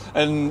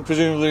 And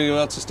presumably you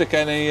had to stick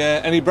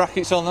any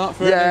brackets on that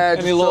for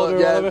any loader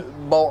or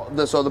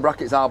whatever? So the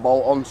brackets are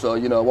bolt on, so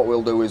you know what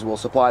we'll do is we'll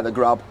supply the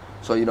grab,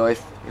 so you know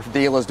if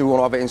dealers do want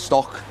to have it in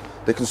stock,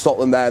 they can stock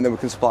them there, and then we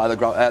can supply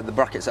the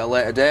brackets at a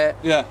later date.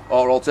 Yeah.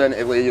 Or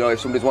alternatively, you know,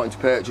 if somebody's wanting to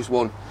purchase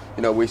one,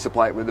 you know, we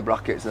supply it with the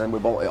brackets, and then we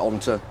bolt it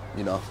onto,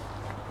 you know,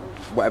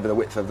 whatever the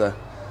width of the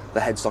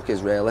headstock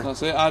is, really.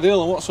 That's it.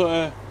 Ideal. And what sort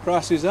of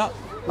price is that?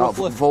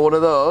 For one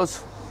of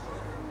those,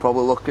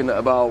 probably looking at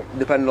about,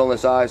 depending on the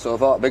size, so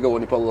for that bigger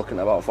one, you're probably looking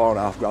at about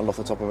 £4.5 off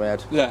the top of my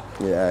head. Yeah.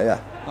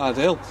 Yeah.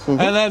 Ideal. And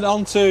then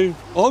on to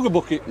auger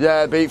bucket.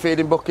 Yeah, beet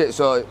feeding bucket.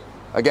 So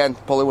again,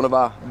 probably one of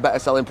our better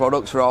selling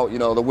products throughout, you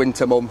know, the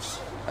winter months.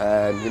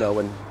 You know,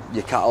 when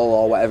your cattle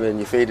or whatever, and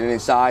you're feeding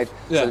inside,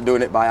 so they're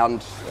doing it by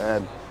hand.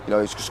 You know,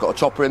 it's just got a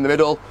chopper in the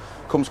middle.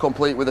 Comes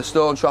complete with a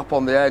stone trap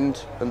on the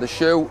end and the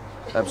chute,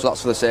 so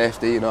that's for the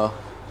safety, you know.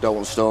 Don't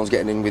want stones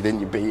getting in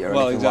within your beat or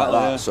anything like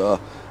that. So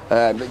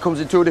it comes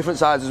in two different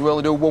sizes. We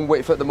only do one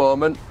width at the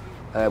moment,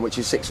 which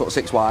is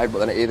 6'6" wide, but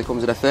then it either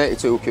comes in a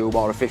 32 cube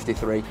or a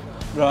 53.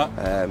 Right.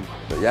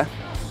 But yeah,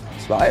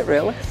 that's about it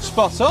really.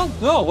 Spot on.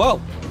 Oh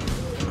well,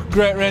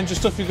 great range of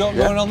stuff you've got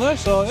going on there.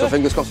 So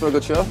fingers crossed for a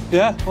good show.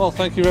 Yeah. Well,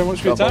 thank you very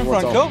much for your time,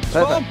 Franco.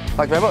 Spot on.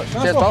 Thank you very much.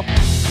 Cheers, pal.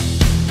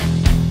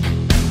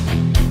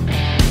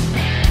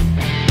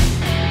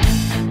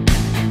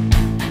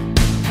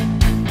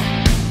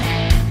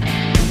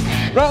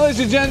 Right, ladies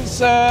and gents,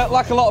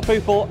 like a lot of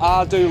people,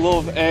 I do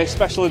love a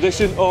special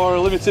edition or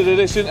a limited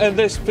edition, and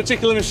this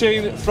particular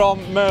machine from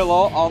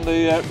Merlo on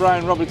the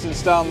Brian Robertson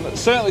stand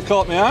certainly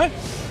caught my eye.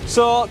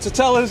 So to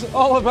tell us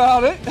all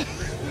about it,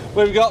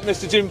 we've got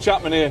Mr. Jim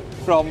Chapman here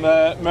from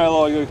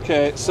Merlo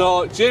UK.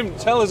 So Jim,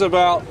 tell us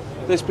about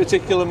this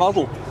particular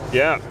model.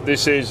 Yeah,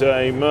 this is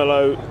a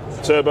Merlo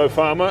Turbo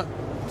Farmer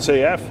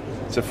TF.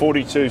 It's a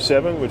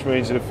 42.7, which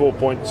means it's a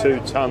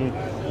 4.2 tonne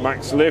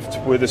max lift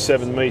with a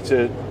 7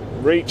 metre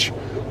reach,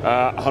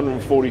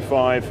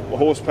 145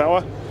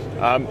 horsepower.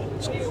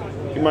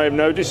 You may have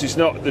noticed it's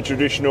not the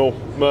traditional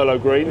Merlo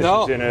green.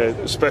 It's in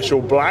a special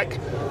black,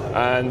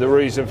 and the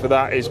reason for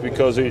that is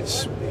because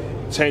it's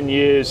 10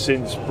 years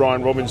since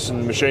Brian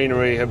Robinson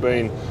Machinery have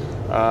been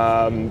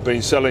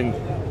selling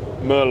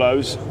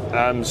Merlos,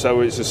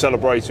 so it's a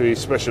celebratory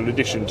special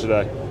edition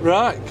today.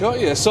 Right, got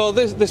you. So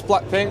this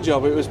black paint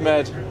job, it was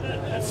made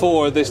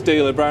for this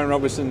dealer, Brian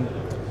Robinson.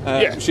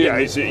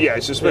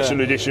 It's a special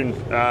edition,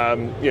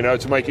 you know,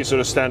 to make it sort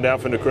of stand out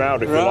from the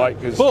crowd, if you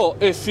like.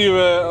 But if you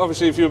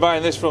if you were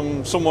buying this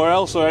from somewhere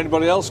else or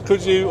anybody else,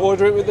 could you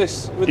order it with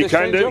this? You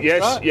can do,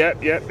 yes,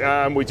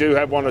 right? We do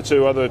have one or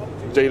two other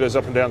dealers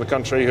up and down the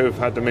country who've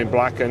had them in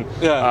black, and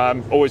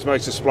always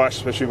makes a splash,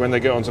 especially when they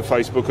get onto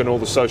Facebook and all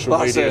the social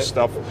media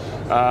stuff.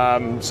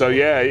 So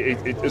yeah,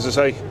 it, as I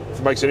say,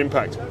 it makes an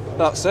impact.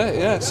 That's it,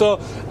 yeah. So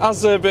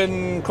has there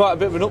been quite a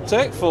bit of an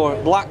uptake for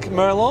black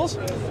Merlos?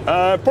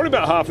 Probably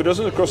about half a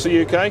dozen across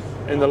the UK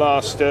in the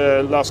last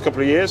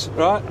couple of years.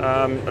 Right.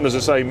 And as I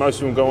say, most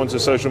of them go onto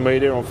social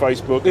media on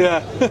Facebook,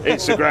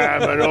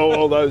 Instagram, and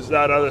all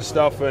that other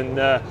stuff. And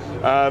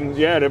and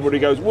everybody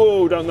goes,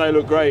 "Whoa, don't they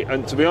look great?"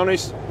 And to be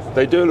honest,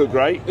 they do look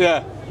great.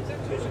 Yeah.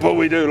 But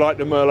we do like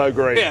the Merlo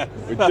green. Yeah,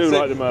 we do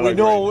like the Merlo green.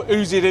 We know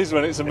whose it is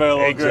when it's a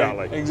Merlo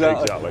green.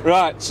 Exactly.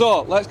 Right,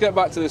 so let's get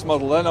back to this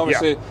model then.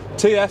 Obviously,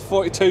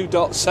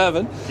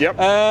 TF42.7.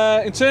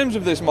 Yep. In terms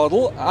of this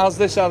model, has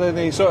this had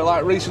any sort of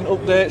like recent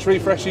updates,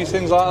 refreshes,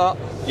 things like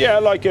that? Yeah,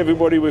 like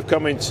everybody, we've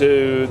come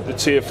into the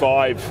Tier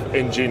 5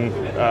 engine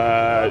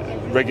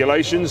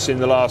regulations in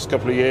the last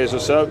couple of years or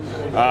so.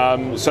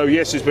 So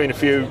yes, there's been a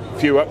few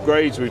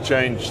upgrades. We've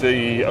changed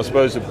I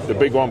suppose the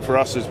big one for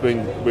us has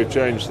been we've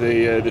changed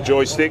the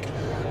joystick.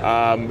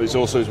 There's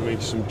also been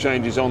some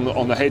changes on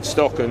the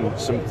headstock and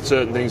some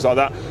certain things like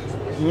that.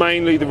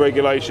 Mainly the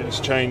regulations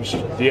changed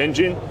the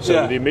engine,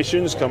 so the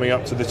emissions coming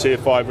up to the Tier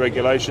 5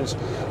 regulations.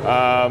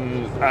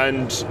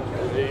 And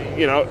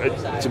you know,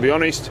 to be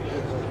honest,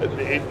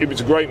 it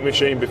was a great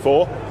machine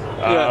before.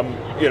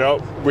 You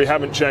know, we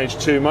haven't changed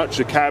too much.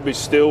 The cab is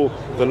still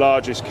the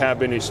largest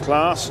cab in its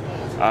class.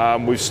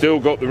 We've still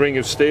got the ring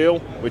of steel,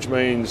 which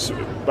means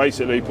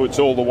basically puts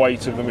all the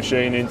weight of the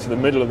machine into the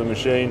middle of the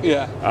machine.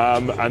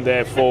 And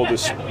therefore the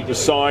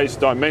size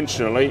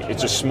dimensionally,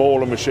 it's a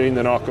smaller machine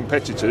than our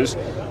competitors.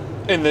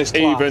 In this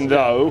class, even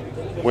though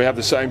we have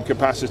the same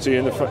capacity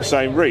and the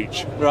same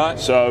reach. Right.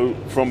 So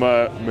from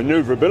a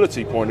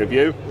manoeuvrability point of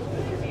view,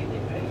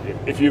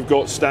 if you've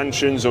got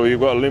stanchions or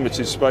you've got a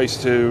limited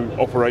space to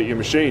operate your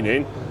machine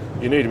in,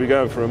 you need to be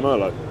going for a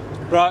Merlo.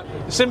 Right,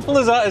 simple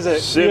as that, is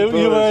it? Simple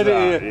you heard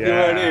as it here. You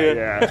heard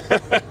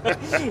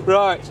it here.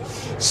 Right.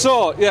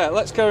 So yeah,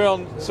 let's carry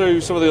on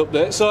through some of the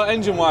updates. So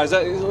engine-wise,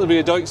 it'll be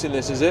a Deutz in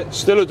this, is it?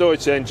 Still a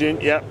Deutz engine,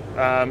 yeah.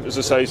 As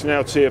I say, it's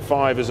now Tier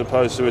 5 as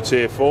opposed to a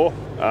Tier 4.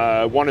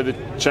 One of the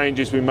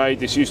changes we made,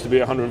 this used to be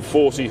a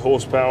 140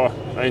 horsepower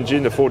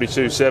engine, the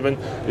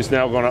 42.7. It's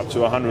now gone up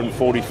to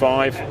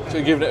 145. So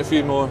you're giving it a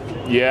few more.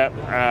 Yeah,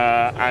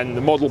 and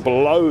the model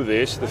below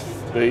this, the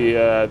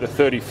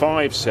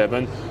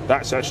 35.7,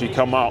 that's actually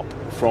come up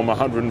from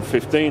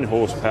 115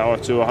 horsepower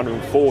to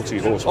 140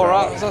 horsepower. All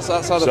right, that's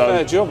had a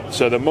fair jump.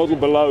 So the model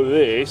below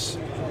this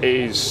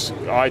is,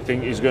 I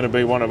think, is going to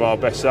be one of our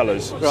best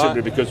sellers,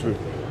 simply because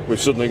we've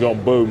suddenly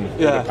gone boom with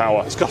the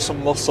power. It's got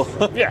some muscle.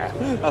 Yeah,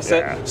 that's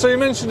it. So you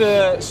mentioned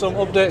some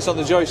updates on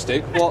the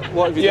joystick. What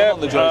have you done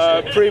on the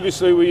joystick?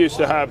 Previously we used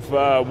to have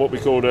what we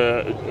called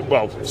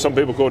some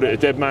people called it a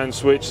dead man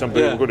switch, some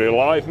people called it a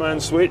live man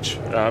switch.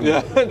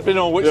 Depending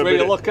on which way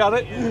you look at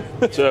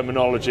it.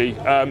 Terminology.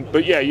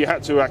 But yeah, you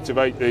had to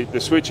activate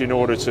the switch in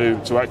order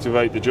to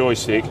activate the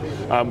joystick.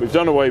 We've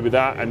done away with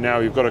that, and now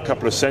you've got a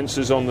couple of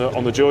sensors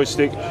on the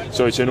joystick,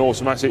 so it's an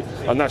automatic,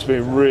 and that's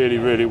been really,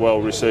 really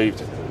well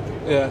received.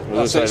 Yeah,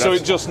 that's it. So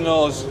it just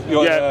knows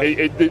you're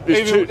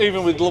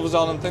even with gloves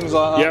on and things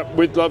like that. Yeah,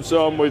 with gloves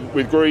on,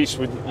 with grease,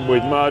 with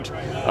mud.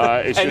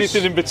 It's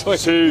anything in between.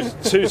 Two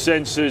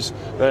sensors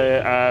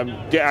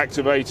get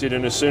activated,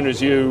 and as soon as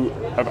you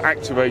have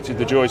activated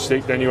the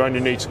joystick, then you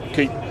only need to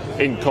keep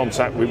in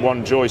contact with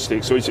one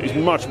joystick. So it's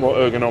much more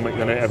ergonomic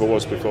than it ever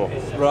was before.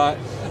 Right.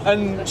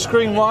 And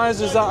screen-wise,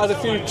 has that had a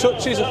few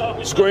touches?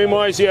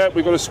 Screen-wise, yeah,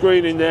 we've got a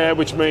screen in there,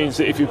 which means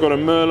that if you've got a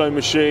Merlo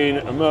machine,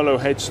 a Merlo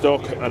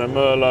headstock and a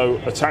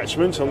Merlo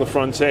attachment on the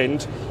front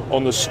end,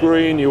 on the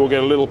screen you will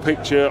get a little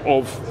picture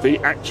of the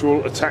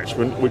actual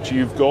attachment which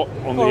you've got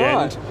on the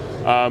end,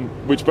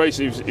 which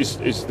basically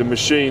is the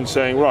machine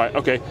saying, right,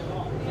 okay,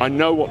 I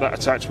know what that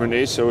attachment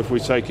is, so if we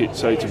take it,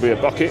 say, to be a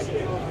bucket,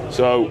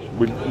 so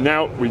we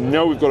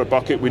know we've got a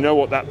bucket, we know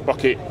what that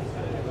bucket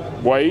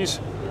weighs,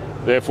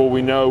 therefore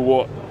we know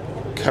what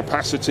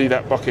capacity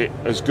that bucket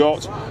has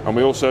got, and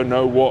we also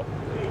know what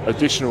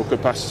additional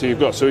capacity you've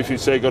got. So if you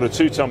say got a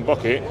 2-ton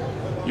bucket,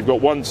 you've got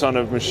 1 ton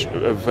of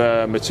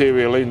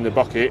material in the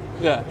bucket,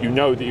 you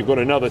know that you've got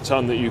another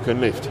ton that you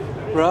can lift.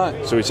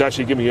 Right. So it's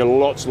actually giving you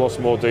lots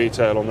more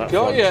detail on that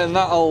front. Yeah, and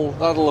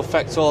that'll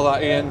affect all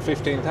that EN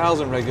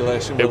 15000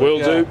 regulation. It will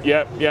do,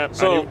 yeah.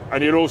 So,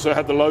 and you'll also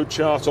have the load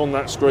chart on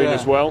that screen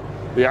as well,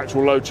 the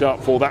actual load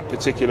chart for that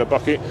particular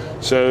bucket,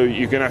 so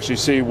you can actually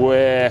see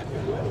where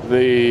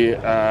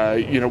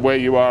where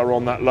you are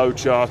on that load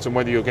chart and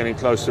whether you're getting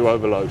close to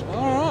overload.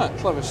 All right,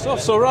 clever stuff.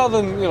 So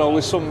rather than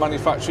with some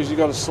manufacturers you've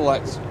got to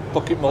select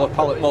bucket mode,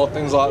 pallet mode,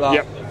 things like that.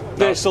 Yep.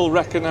 They still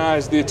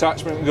recognise the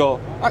attachment and go,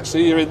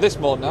 actually you're in this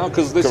mode now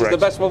because this is the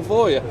best one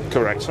for you.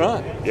 Correct.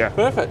 Right. Yeah.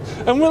 Perfect.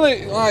 And will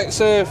it, like,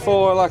 say,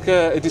 for like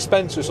a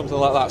dispenser or something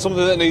like that,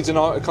 something that needs a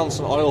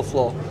constant oil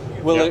flow,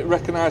 will it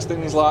recognise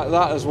things like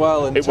that as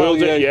well and tell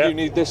you you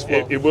need this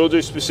flow? It will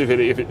do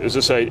specifically. As I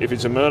say, if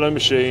it's a Merlo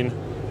machine,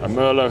 a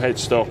Merlo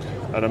headstock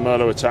and a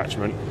Merlo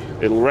attachment,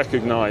 it'll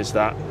recognise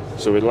that,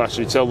 so it'll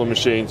actually tell the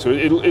machine. So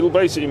it'll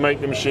basically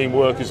make the machine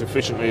work as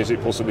efficiently as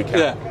it possibly can.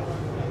 Yeah.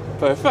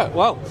 Perfect.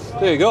 Well,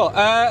 there you go.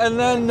 And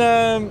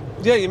then,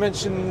 you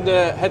mentioned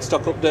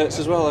headstock updates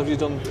as well. Have you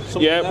done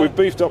something? Yeah, there? we've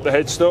beefed up the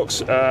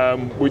headstocks.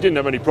 We didn't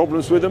have any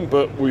problems with them,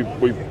 but we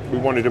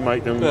wanted to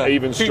make them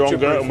even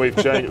stronger, and we've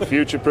changed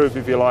future-proof,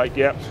 if you like.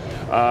 Yeah.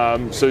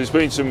 So there's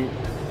been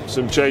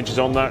some changes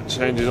on that,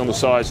 changes on the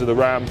size of the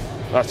ram.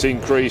 That's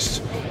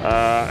increased,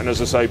 and as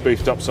I say,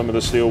 beefed up some of the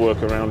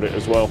steelwork around it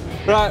as well.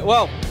 Right.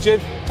 Well, Jim,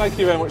 thank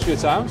you very much for your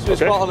time. So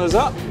it's spot on as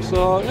that.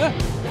 So yeah,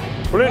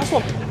 brilliant. Nice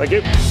one. Thank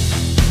you.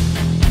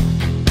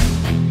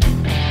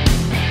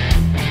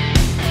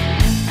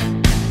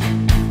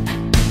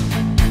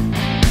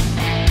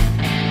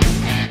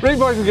 Right,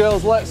 boys and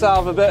girls, let's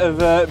have a bit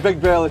of Big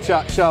Baler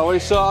chat, shall we?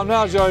 So I'm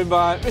now joined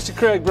by Mr.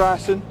 Craig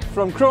Bryson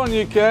from Crone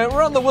UK.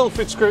 We're on the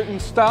Wilfred Scruton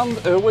stand,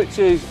 which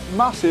is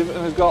massive and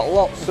has got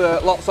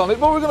lots on it,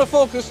 but we're going to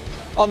focus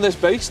on this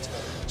beast.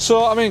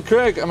 So, I mean,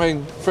 Craig,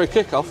 for a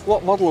kick-off,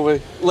 what model are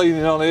we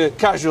leaning on here,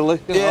 casually?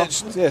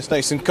 It's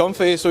nice and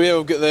comfy. So yeah,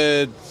 we've got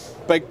the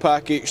Big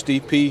Pack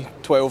HDP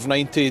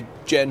 1290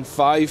 Gen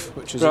 5,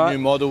 which is a new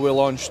model we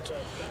launched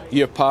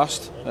year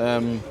past.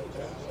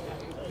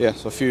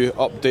 So a few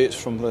updates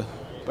from the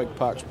Big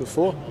Packs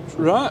before.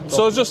 Right,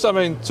 so just,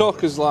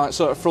 talk us like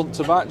sort of front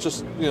to back,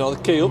 just, the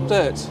key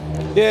updates.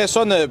 Yeah,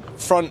 so on the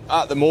front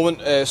at the moment,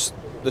 it's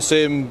the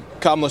same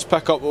camless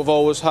pickup we've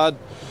always had.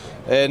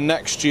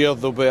 Next year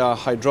there'll be a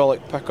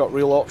hydraulic pickup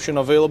reel option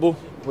available,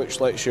 which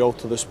lets you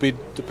alter the speed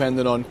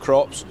depending on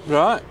crops.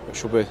 Right.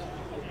 Which will be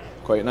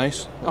quite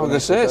nice. I was going to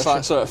say, it's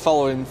like sort of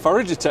following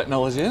forager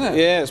technology, isn't it?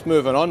 Yeah, it's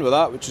moving on with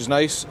that, which is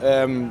nice.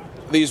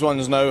 These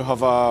ones now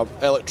have a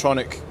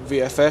electronic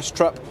VFS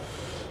trip,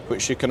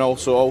 which you can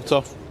also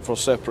alter for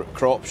separate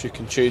crops. You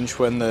can change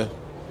when the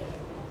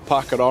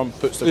packer arm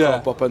puts the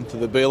crop up into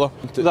the baler.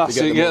 That's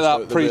it, you get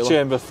that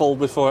pre-chamber full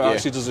before it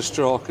actually does a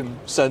stroke and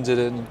sends it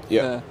in.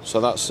 Yeah. So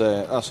that's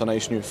a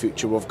nice new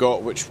feature we've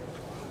got, which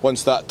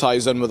once that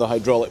ties in with a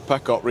hydraulic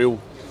pickup reel,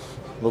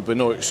 there'll be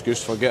no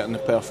excuse for getting the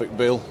perfect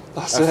bale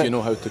if you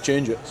know how to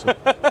change it, so,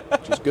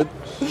 which is good.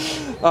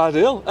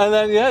 Ideal. And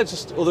then,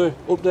 just other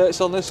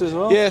updates on this as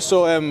well? Yeah,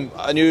 so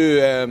a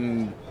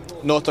new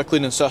Nota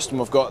cleaning system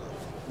we've got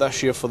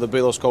this year for the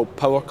balers called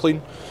Power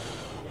Clean,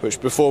 which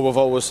before we've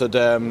always had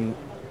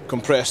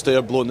compressed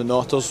air blowing the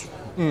Notas,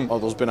 or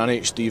there's been an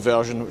HD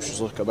version, which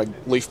is like a big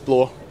leaf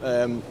blower.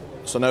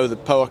 So now the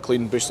Power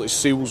Clean basically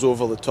seals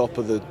over the top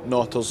of the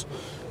Notas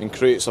and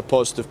creates a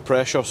positive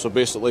pressure, so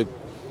basically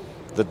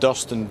the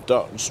dust and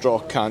dirt and straw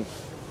can't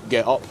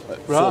get up. It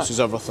forces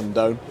everything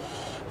down,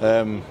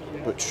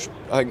 which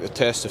I think the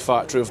test the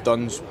factory have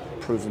done's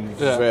proven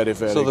very,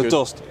 very good. So the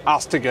dust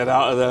has to get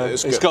out of there.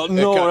 It's got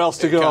nowhere else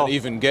to go. It can't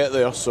even get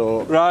there,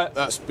 so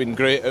that's been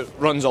great. It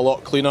runs a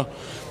lot cleaner.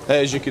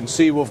 As you can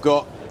see, we've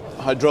got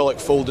hydraulic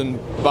folding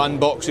band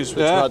boxes,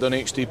 which we had on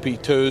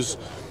HDP2s.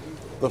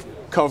 They've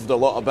curved a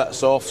lot of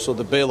bits off, so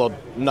the baler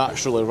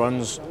naturally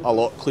runs a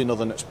lot cleaner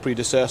than its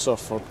predecessor.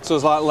 So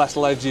it's like less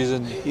ledges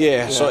and...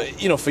 So,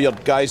 for your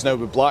guys now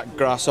with black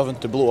grass having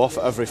to blow off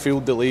at every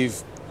field they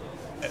leave,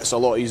 it's a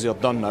lot easier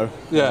done now.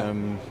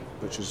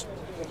 Which is,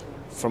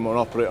 from an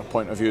operator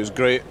point of view, is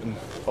great. And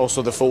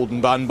also the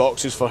folding band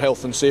boxes for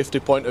health and safety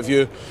point of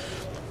view.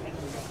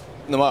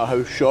 No matter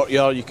how short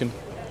you are, you can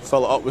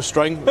fill it up with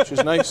string, which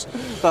is nice.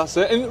 That's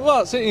it. And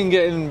that's it, you can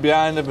get in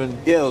behind them.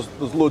 And there's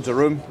loads of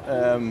room.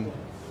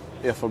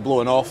 For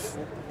blowing off,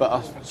 bit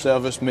of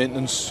service,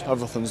 maintenance,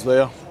 everything's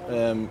there.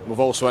 We've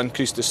also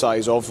increased the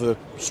size of the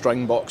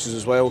string boxes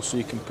as well, so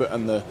you can put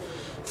in the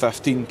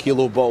 15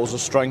 kilo balls of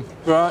string.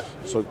 Right.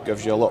 So it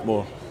gives you a lot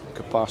more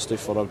capacity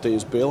for our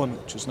day's baling,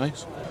 which is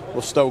nice.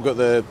 We've still got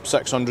the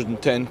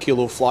 610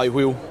 kilo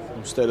flywheel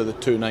instead of the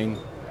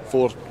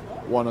 294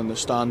 one on the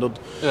standard.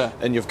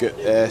 And you've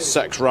got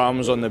 6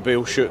 rams on the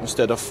bale chute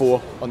instead of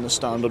 4 on the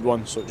standard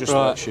one, so it just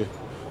lets you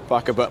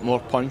back a bit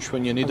more punch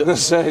when you need it. I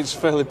was going to say, it's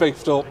fairly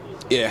beefed up.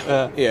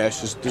 It's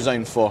just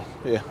designed for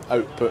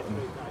output. And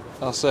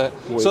that's it.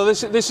 So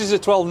this is a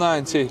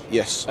 1290.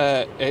 Yes.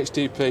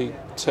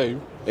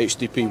 HDP2.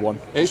 HDP1.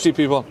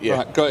 HDP1. Yeah.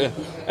 Right, got you.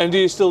 And do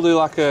you still do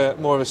like a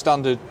more of a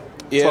standard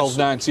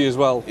 1290 as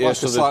well? Like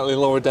so a slightly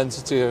lower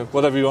density or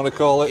whatever you want to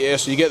call it? Yeah.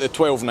 So you get the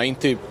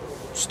 1290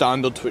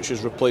 standard, which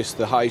has replaced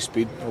the high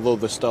speed, although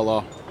there still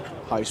are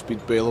high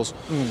speed balers.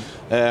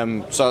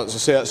 So as I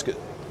say, it's got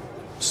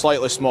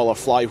slightly smaller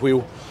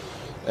flywheel.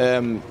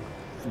 The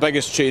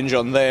biggest change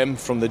on them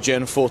from the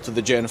Gen 4 to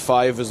the Gen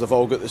 5 is they've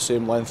all got the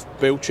same length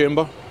bale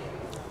chamber.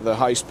 The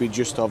high speed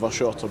used to have a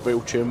shorter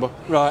bale chamber.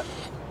 Right.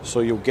 So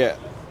you'll get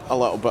a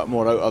little bit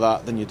more out of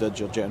that than you did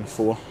your Gen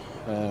 4.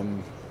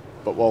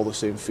 But all the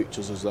same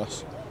features as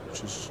this,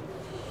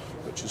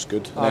 which is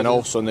good. And then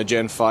also in the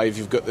Gen 5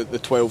 you've got the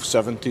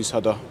 1270s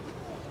had a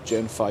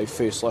Gen 5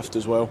 facelift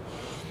as well,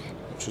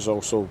 which is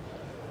also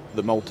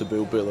the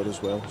multi-bale baler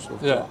as well.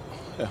 So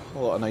a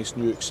lot of nice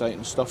new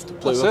exciting stuff to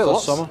play with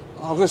this summer.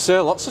 I was going to say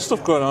lots of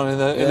stuff going on in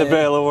the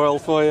baler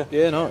world for you.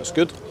 Yeah, no, it's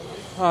good.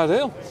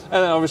 Ideal. And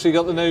then obviously you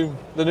got the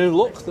new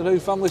look, the new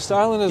family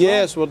styling as well.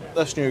 Yeah, so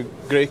this new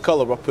grey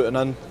colour we're putting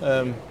in,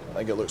 I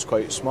think it looks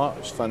quite smart.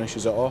 It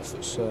finishes it off.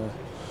 It's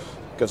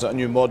gives it a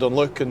new modern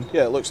look, and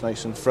it looks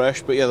nice and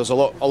fresh. But there's a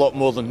lot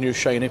more than new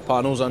shiny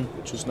panels in,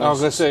 which is nice. I was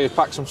going to say you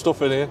packed some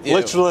stuff in here.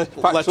 Literally,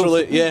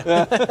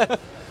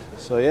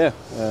 So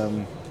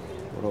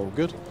we're all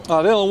good.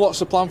 Ideal. And what's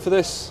the plan for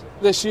this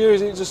year?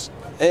 Is it just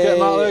get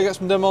them out there, get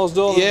some demos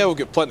done? Yeah, we'll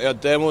get plenty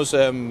of demos.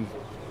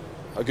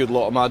 A good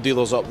lot of my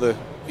dealers up the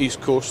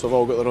East Coast have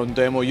all got their own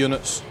demo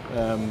units.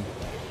 In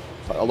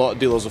fact, a lot of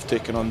dealers have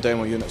taken on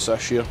demo units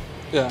this year.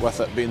 With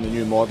it being the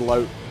new model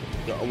out,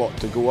 got a lot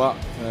to go at.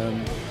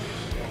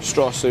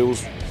 Straw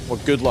sales were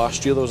good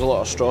last year. There was a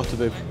lot of straw to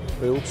be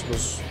baled.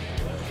 There's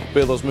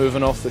balers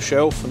moving off the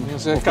shelf, and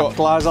we've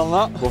capitalise on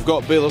that. We've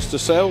got balers to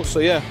sell, so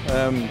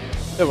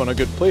we're in a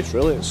good place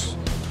really. It's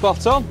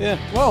spot on. Yeah.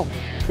 Well,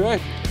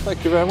 great.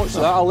 Thank you very much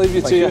for that. I'll leave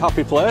you to your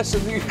happy place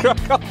and you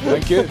crack on.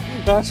 Thank you.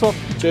 Nice one.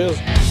 Cheers.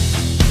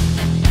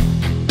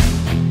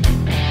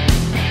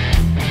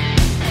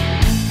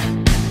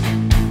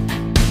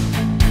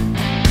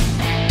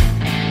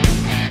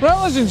 Right,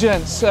 ladies and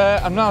gents,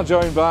 I'm now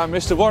joined by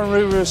Mr.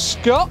 Warren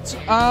Scott.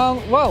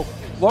 Well,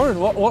 Warren,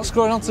 what's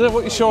going on today?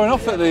 What are you showing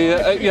off at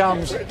the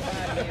Yams?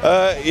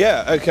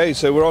 Okay,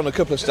 so we're on a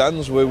couple of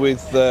stands. We're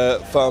with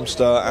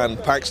Farmstar and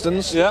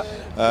Paxtons. Yeah.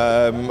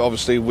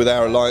 Obviously, with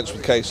our alliance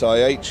with Case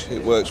IH,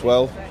 it works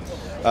well.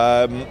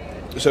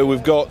 So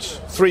we've got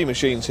 3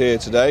 machines here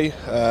today,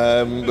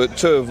 but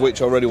 2 of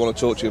which I really want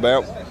to talk to you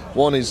about.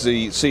 One is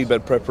the seedbed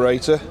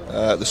preparator,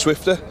 the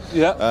Swifter,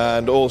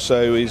 and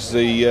also is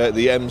the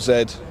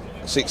MZ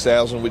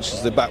 6000, which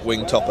is the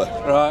batwing topper.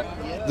 Right.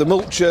 The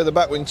mulcher, the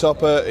backwing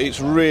topper, it's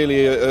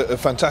really a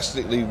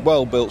fantastically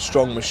well-built,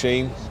 strong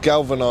machine.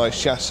 Galvanised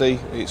chassis,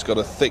 it's got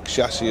a thick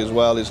chassis as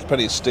well, there's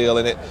plenty of steel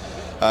in it.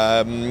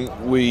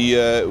 We've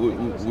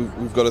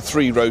got a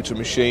 3-rotor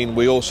machine.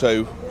 We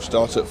also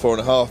start at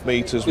 4.5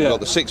 metres. We've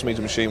got the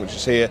 6-metre machine, which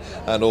is here,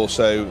 and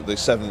also the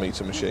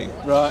 7-metre machine.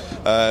 Right.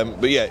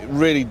 But yeah,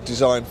 really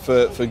designed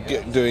for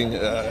doing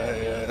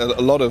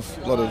a lot of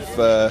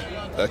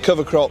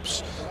cover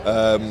crops,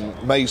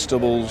 maize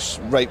stubbles,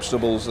 rape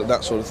stubbles, and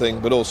that sort of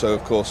thing. But also,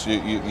 of course,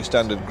 your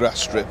standard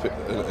grass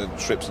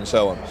strips and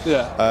so on.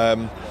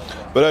 Yeah.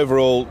 But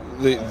overall,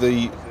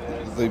 the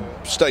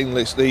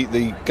stainless,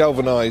 the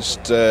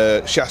galvanised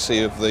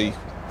chassis of the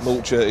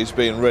mulcher is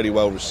being really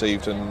well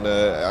received, and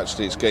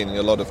actually it's gaining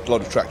a lot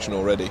of traction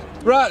already.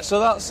 Right, so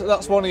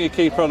that's one of your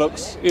key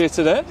products here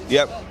today.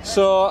 Yep.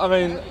 So I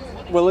mean,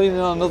 we're leaning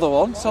on another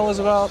one. Tell us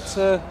about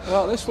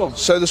this one.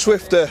 So the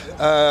Swifter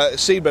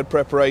seedbed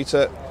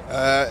preparator.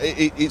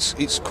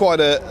 It's quite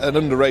an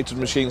underrated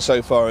machine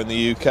so far in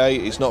the UK.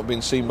 It's not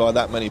been seen by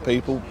that many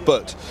people,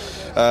 but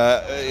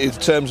in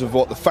terms of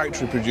what the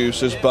factory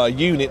produces, by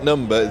unit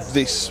number,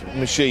 this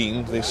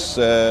machine, this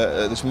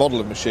model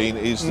of machine,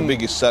 is the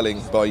biggest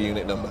selling by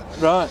unit number.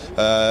 Right.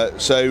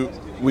 So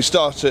we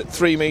start at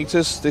 3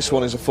 metres. This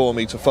one is a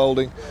 4-metre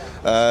folding,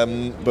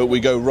 but we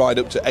go right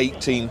up to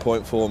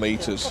 18.4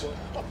 metres.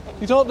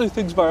 You don't do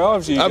things by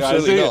halves, you guys,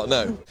 Absolutely do you? not,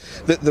 no.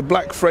 The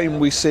black frame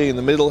we see in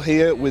the middle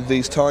here with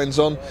these tines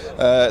on,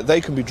 they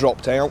can be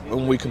dropped out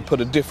and we can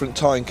put a different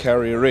tine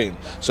carrier in.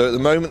 So at the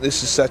moment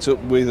this is set up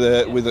with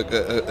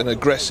an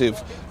aggressive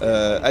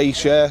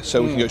A-share,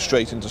 so we can go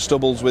straight into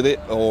stubbles with it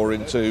or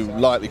into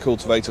lightly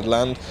cultivated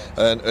land,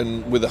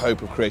 and with the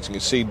hope of creating a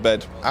seed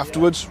bed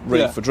afterwards,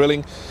 ready for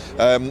drilling.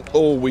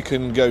 Or we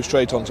can go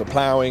straight onto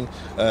ploughing,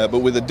 but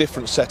with a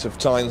different set of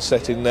tines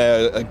set in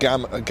there, a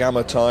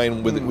gamma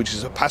tine, which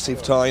is a passive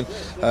tine.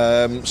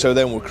 So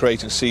then we're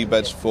creating seed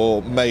beds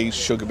for maize,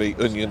 sugar beet,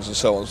 onions and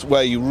so on,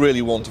 where you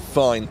really want a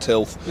fine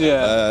tilth,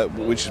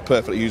 which is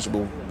perfectly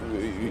usable,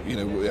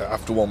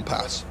 after one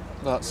pass.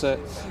 That's it.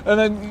 And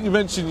then you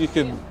mentioned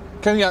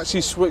can you actually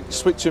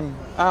switch them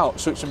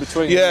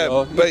between? Yeah,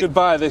 or you could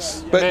buy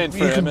this main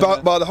frame. You can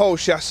buy the whole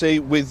chassis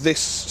with this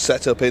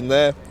setup in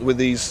there, with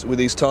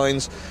these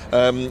tines,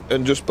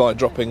 and just by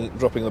dropping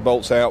the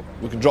bolts out,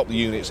 we can drop the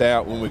units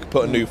out and we can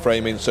put a new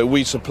frame in. So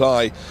we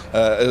supply,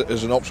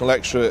 as an optional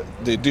extra,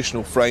 the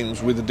additional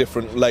frames with the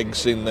different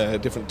legs in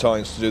different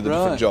tines to do the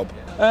different job.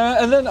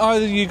 And then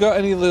either you got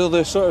any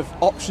other sort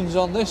of options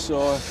on this,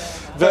 or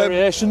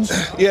variations?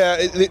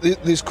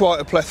 There's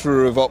quite a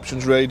plethora of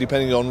options really,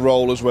 depending on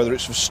rollers, whether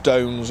it's for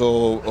stones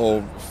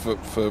or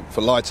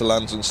for lighter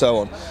lands and so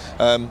on.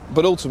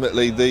 But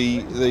ultimately,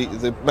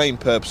 the main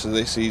purpose of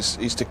this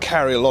is to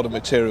carry a lot of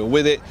material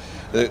with it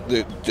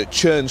that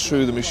churns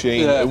through the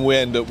machine, and we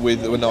end up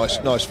with a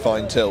nice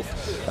fine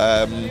tilth.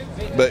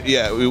 But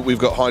yeah, we've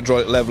got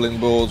hydraulic levelling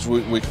boards.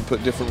 We can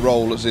put different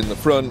rollers in the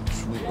front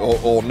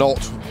or not,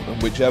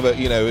 whichever.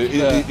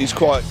 It's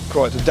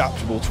quite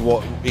adaptable to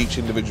what each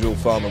individual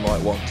farmer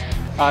might want.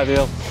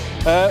 Ideal.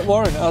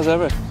 Warren, as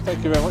ever,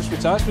 thank you very much for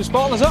your time. It's been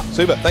spotting us up.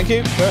 Super, thank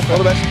you. All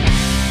the best.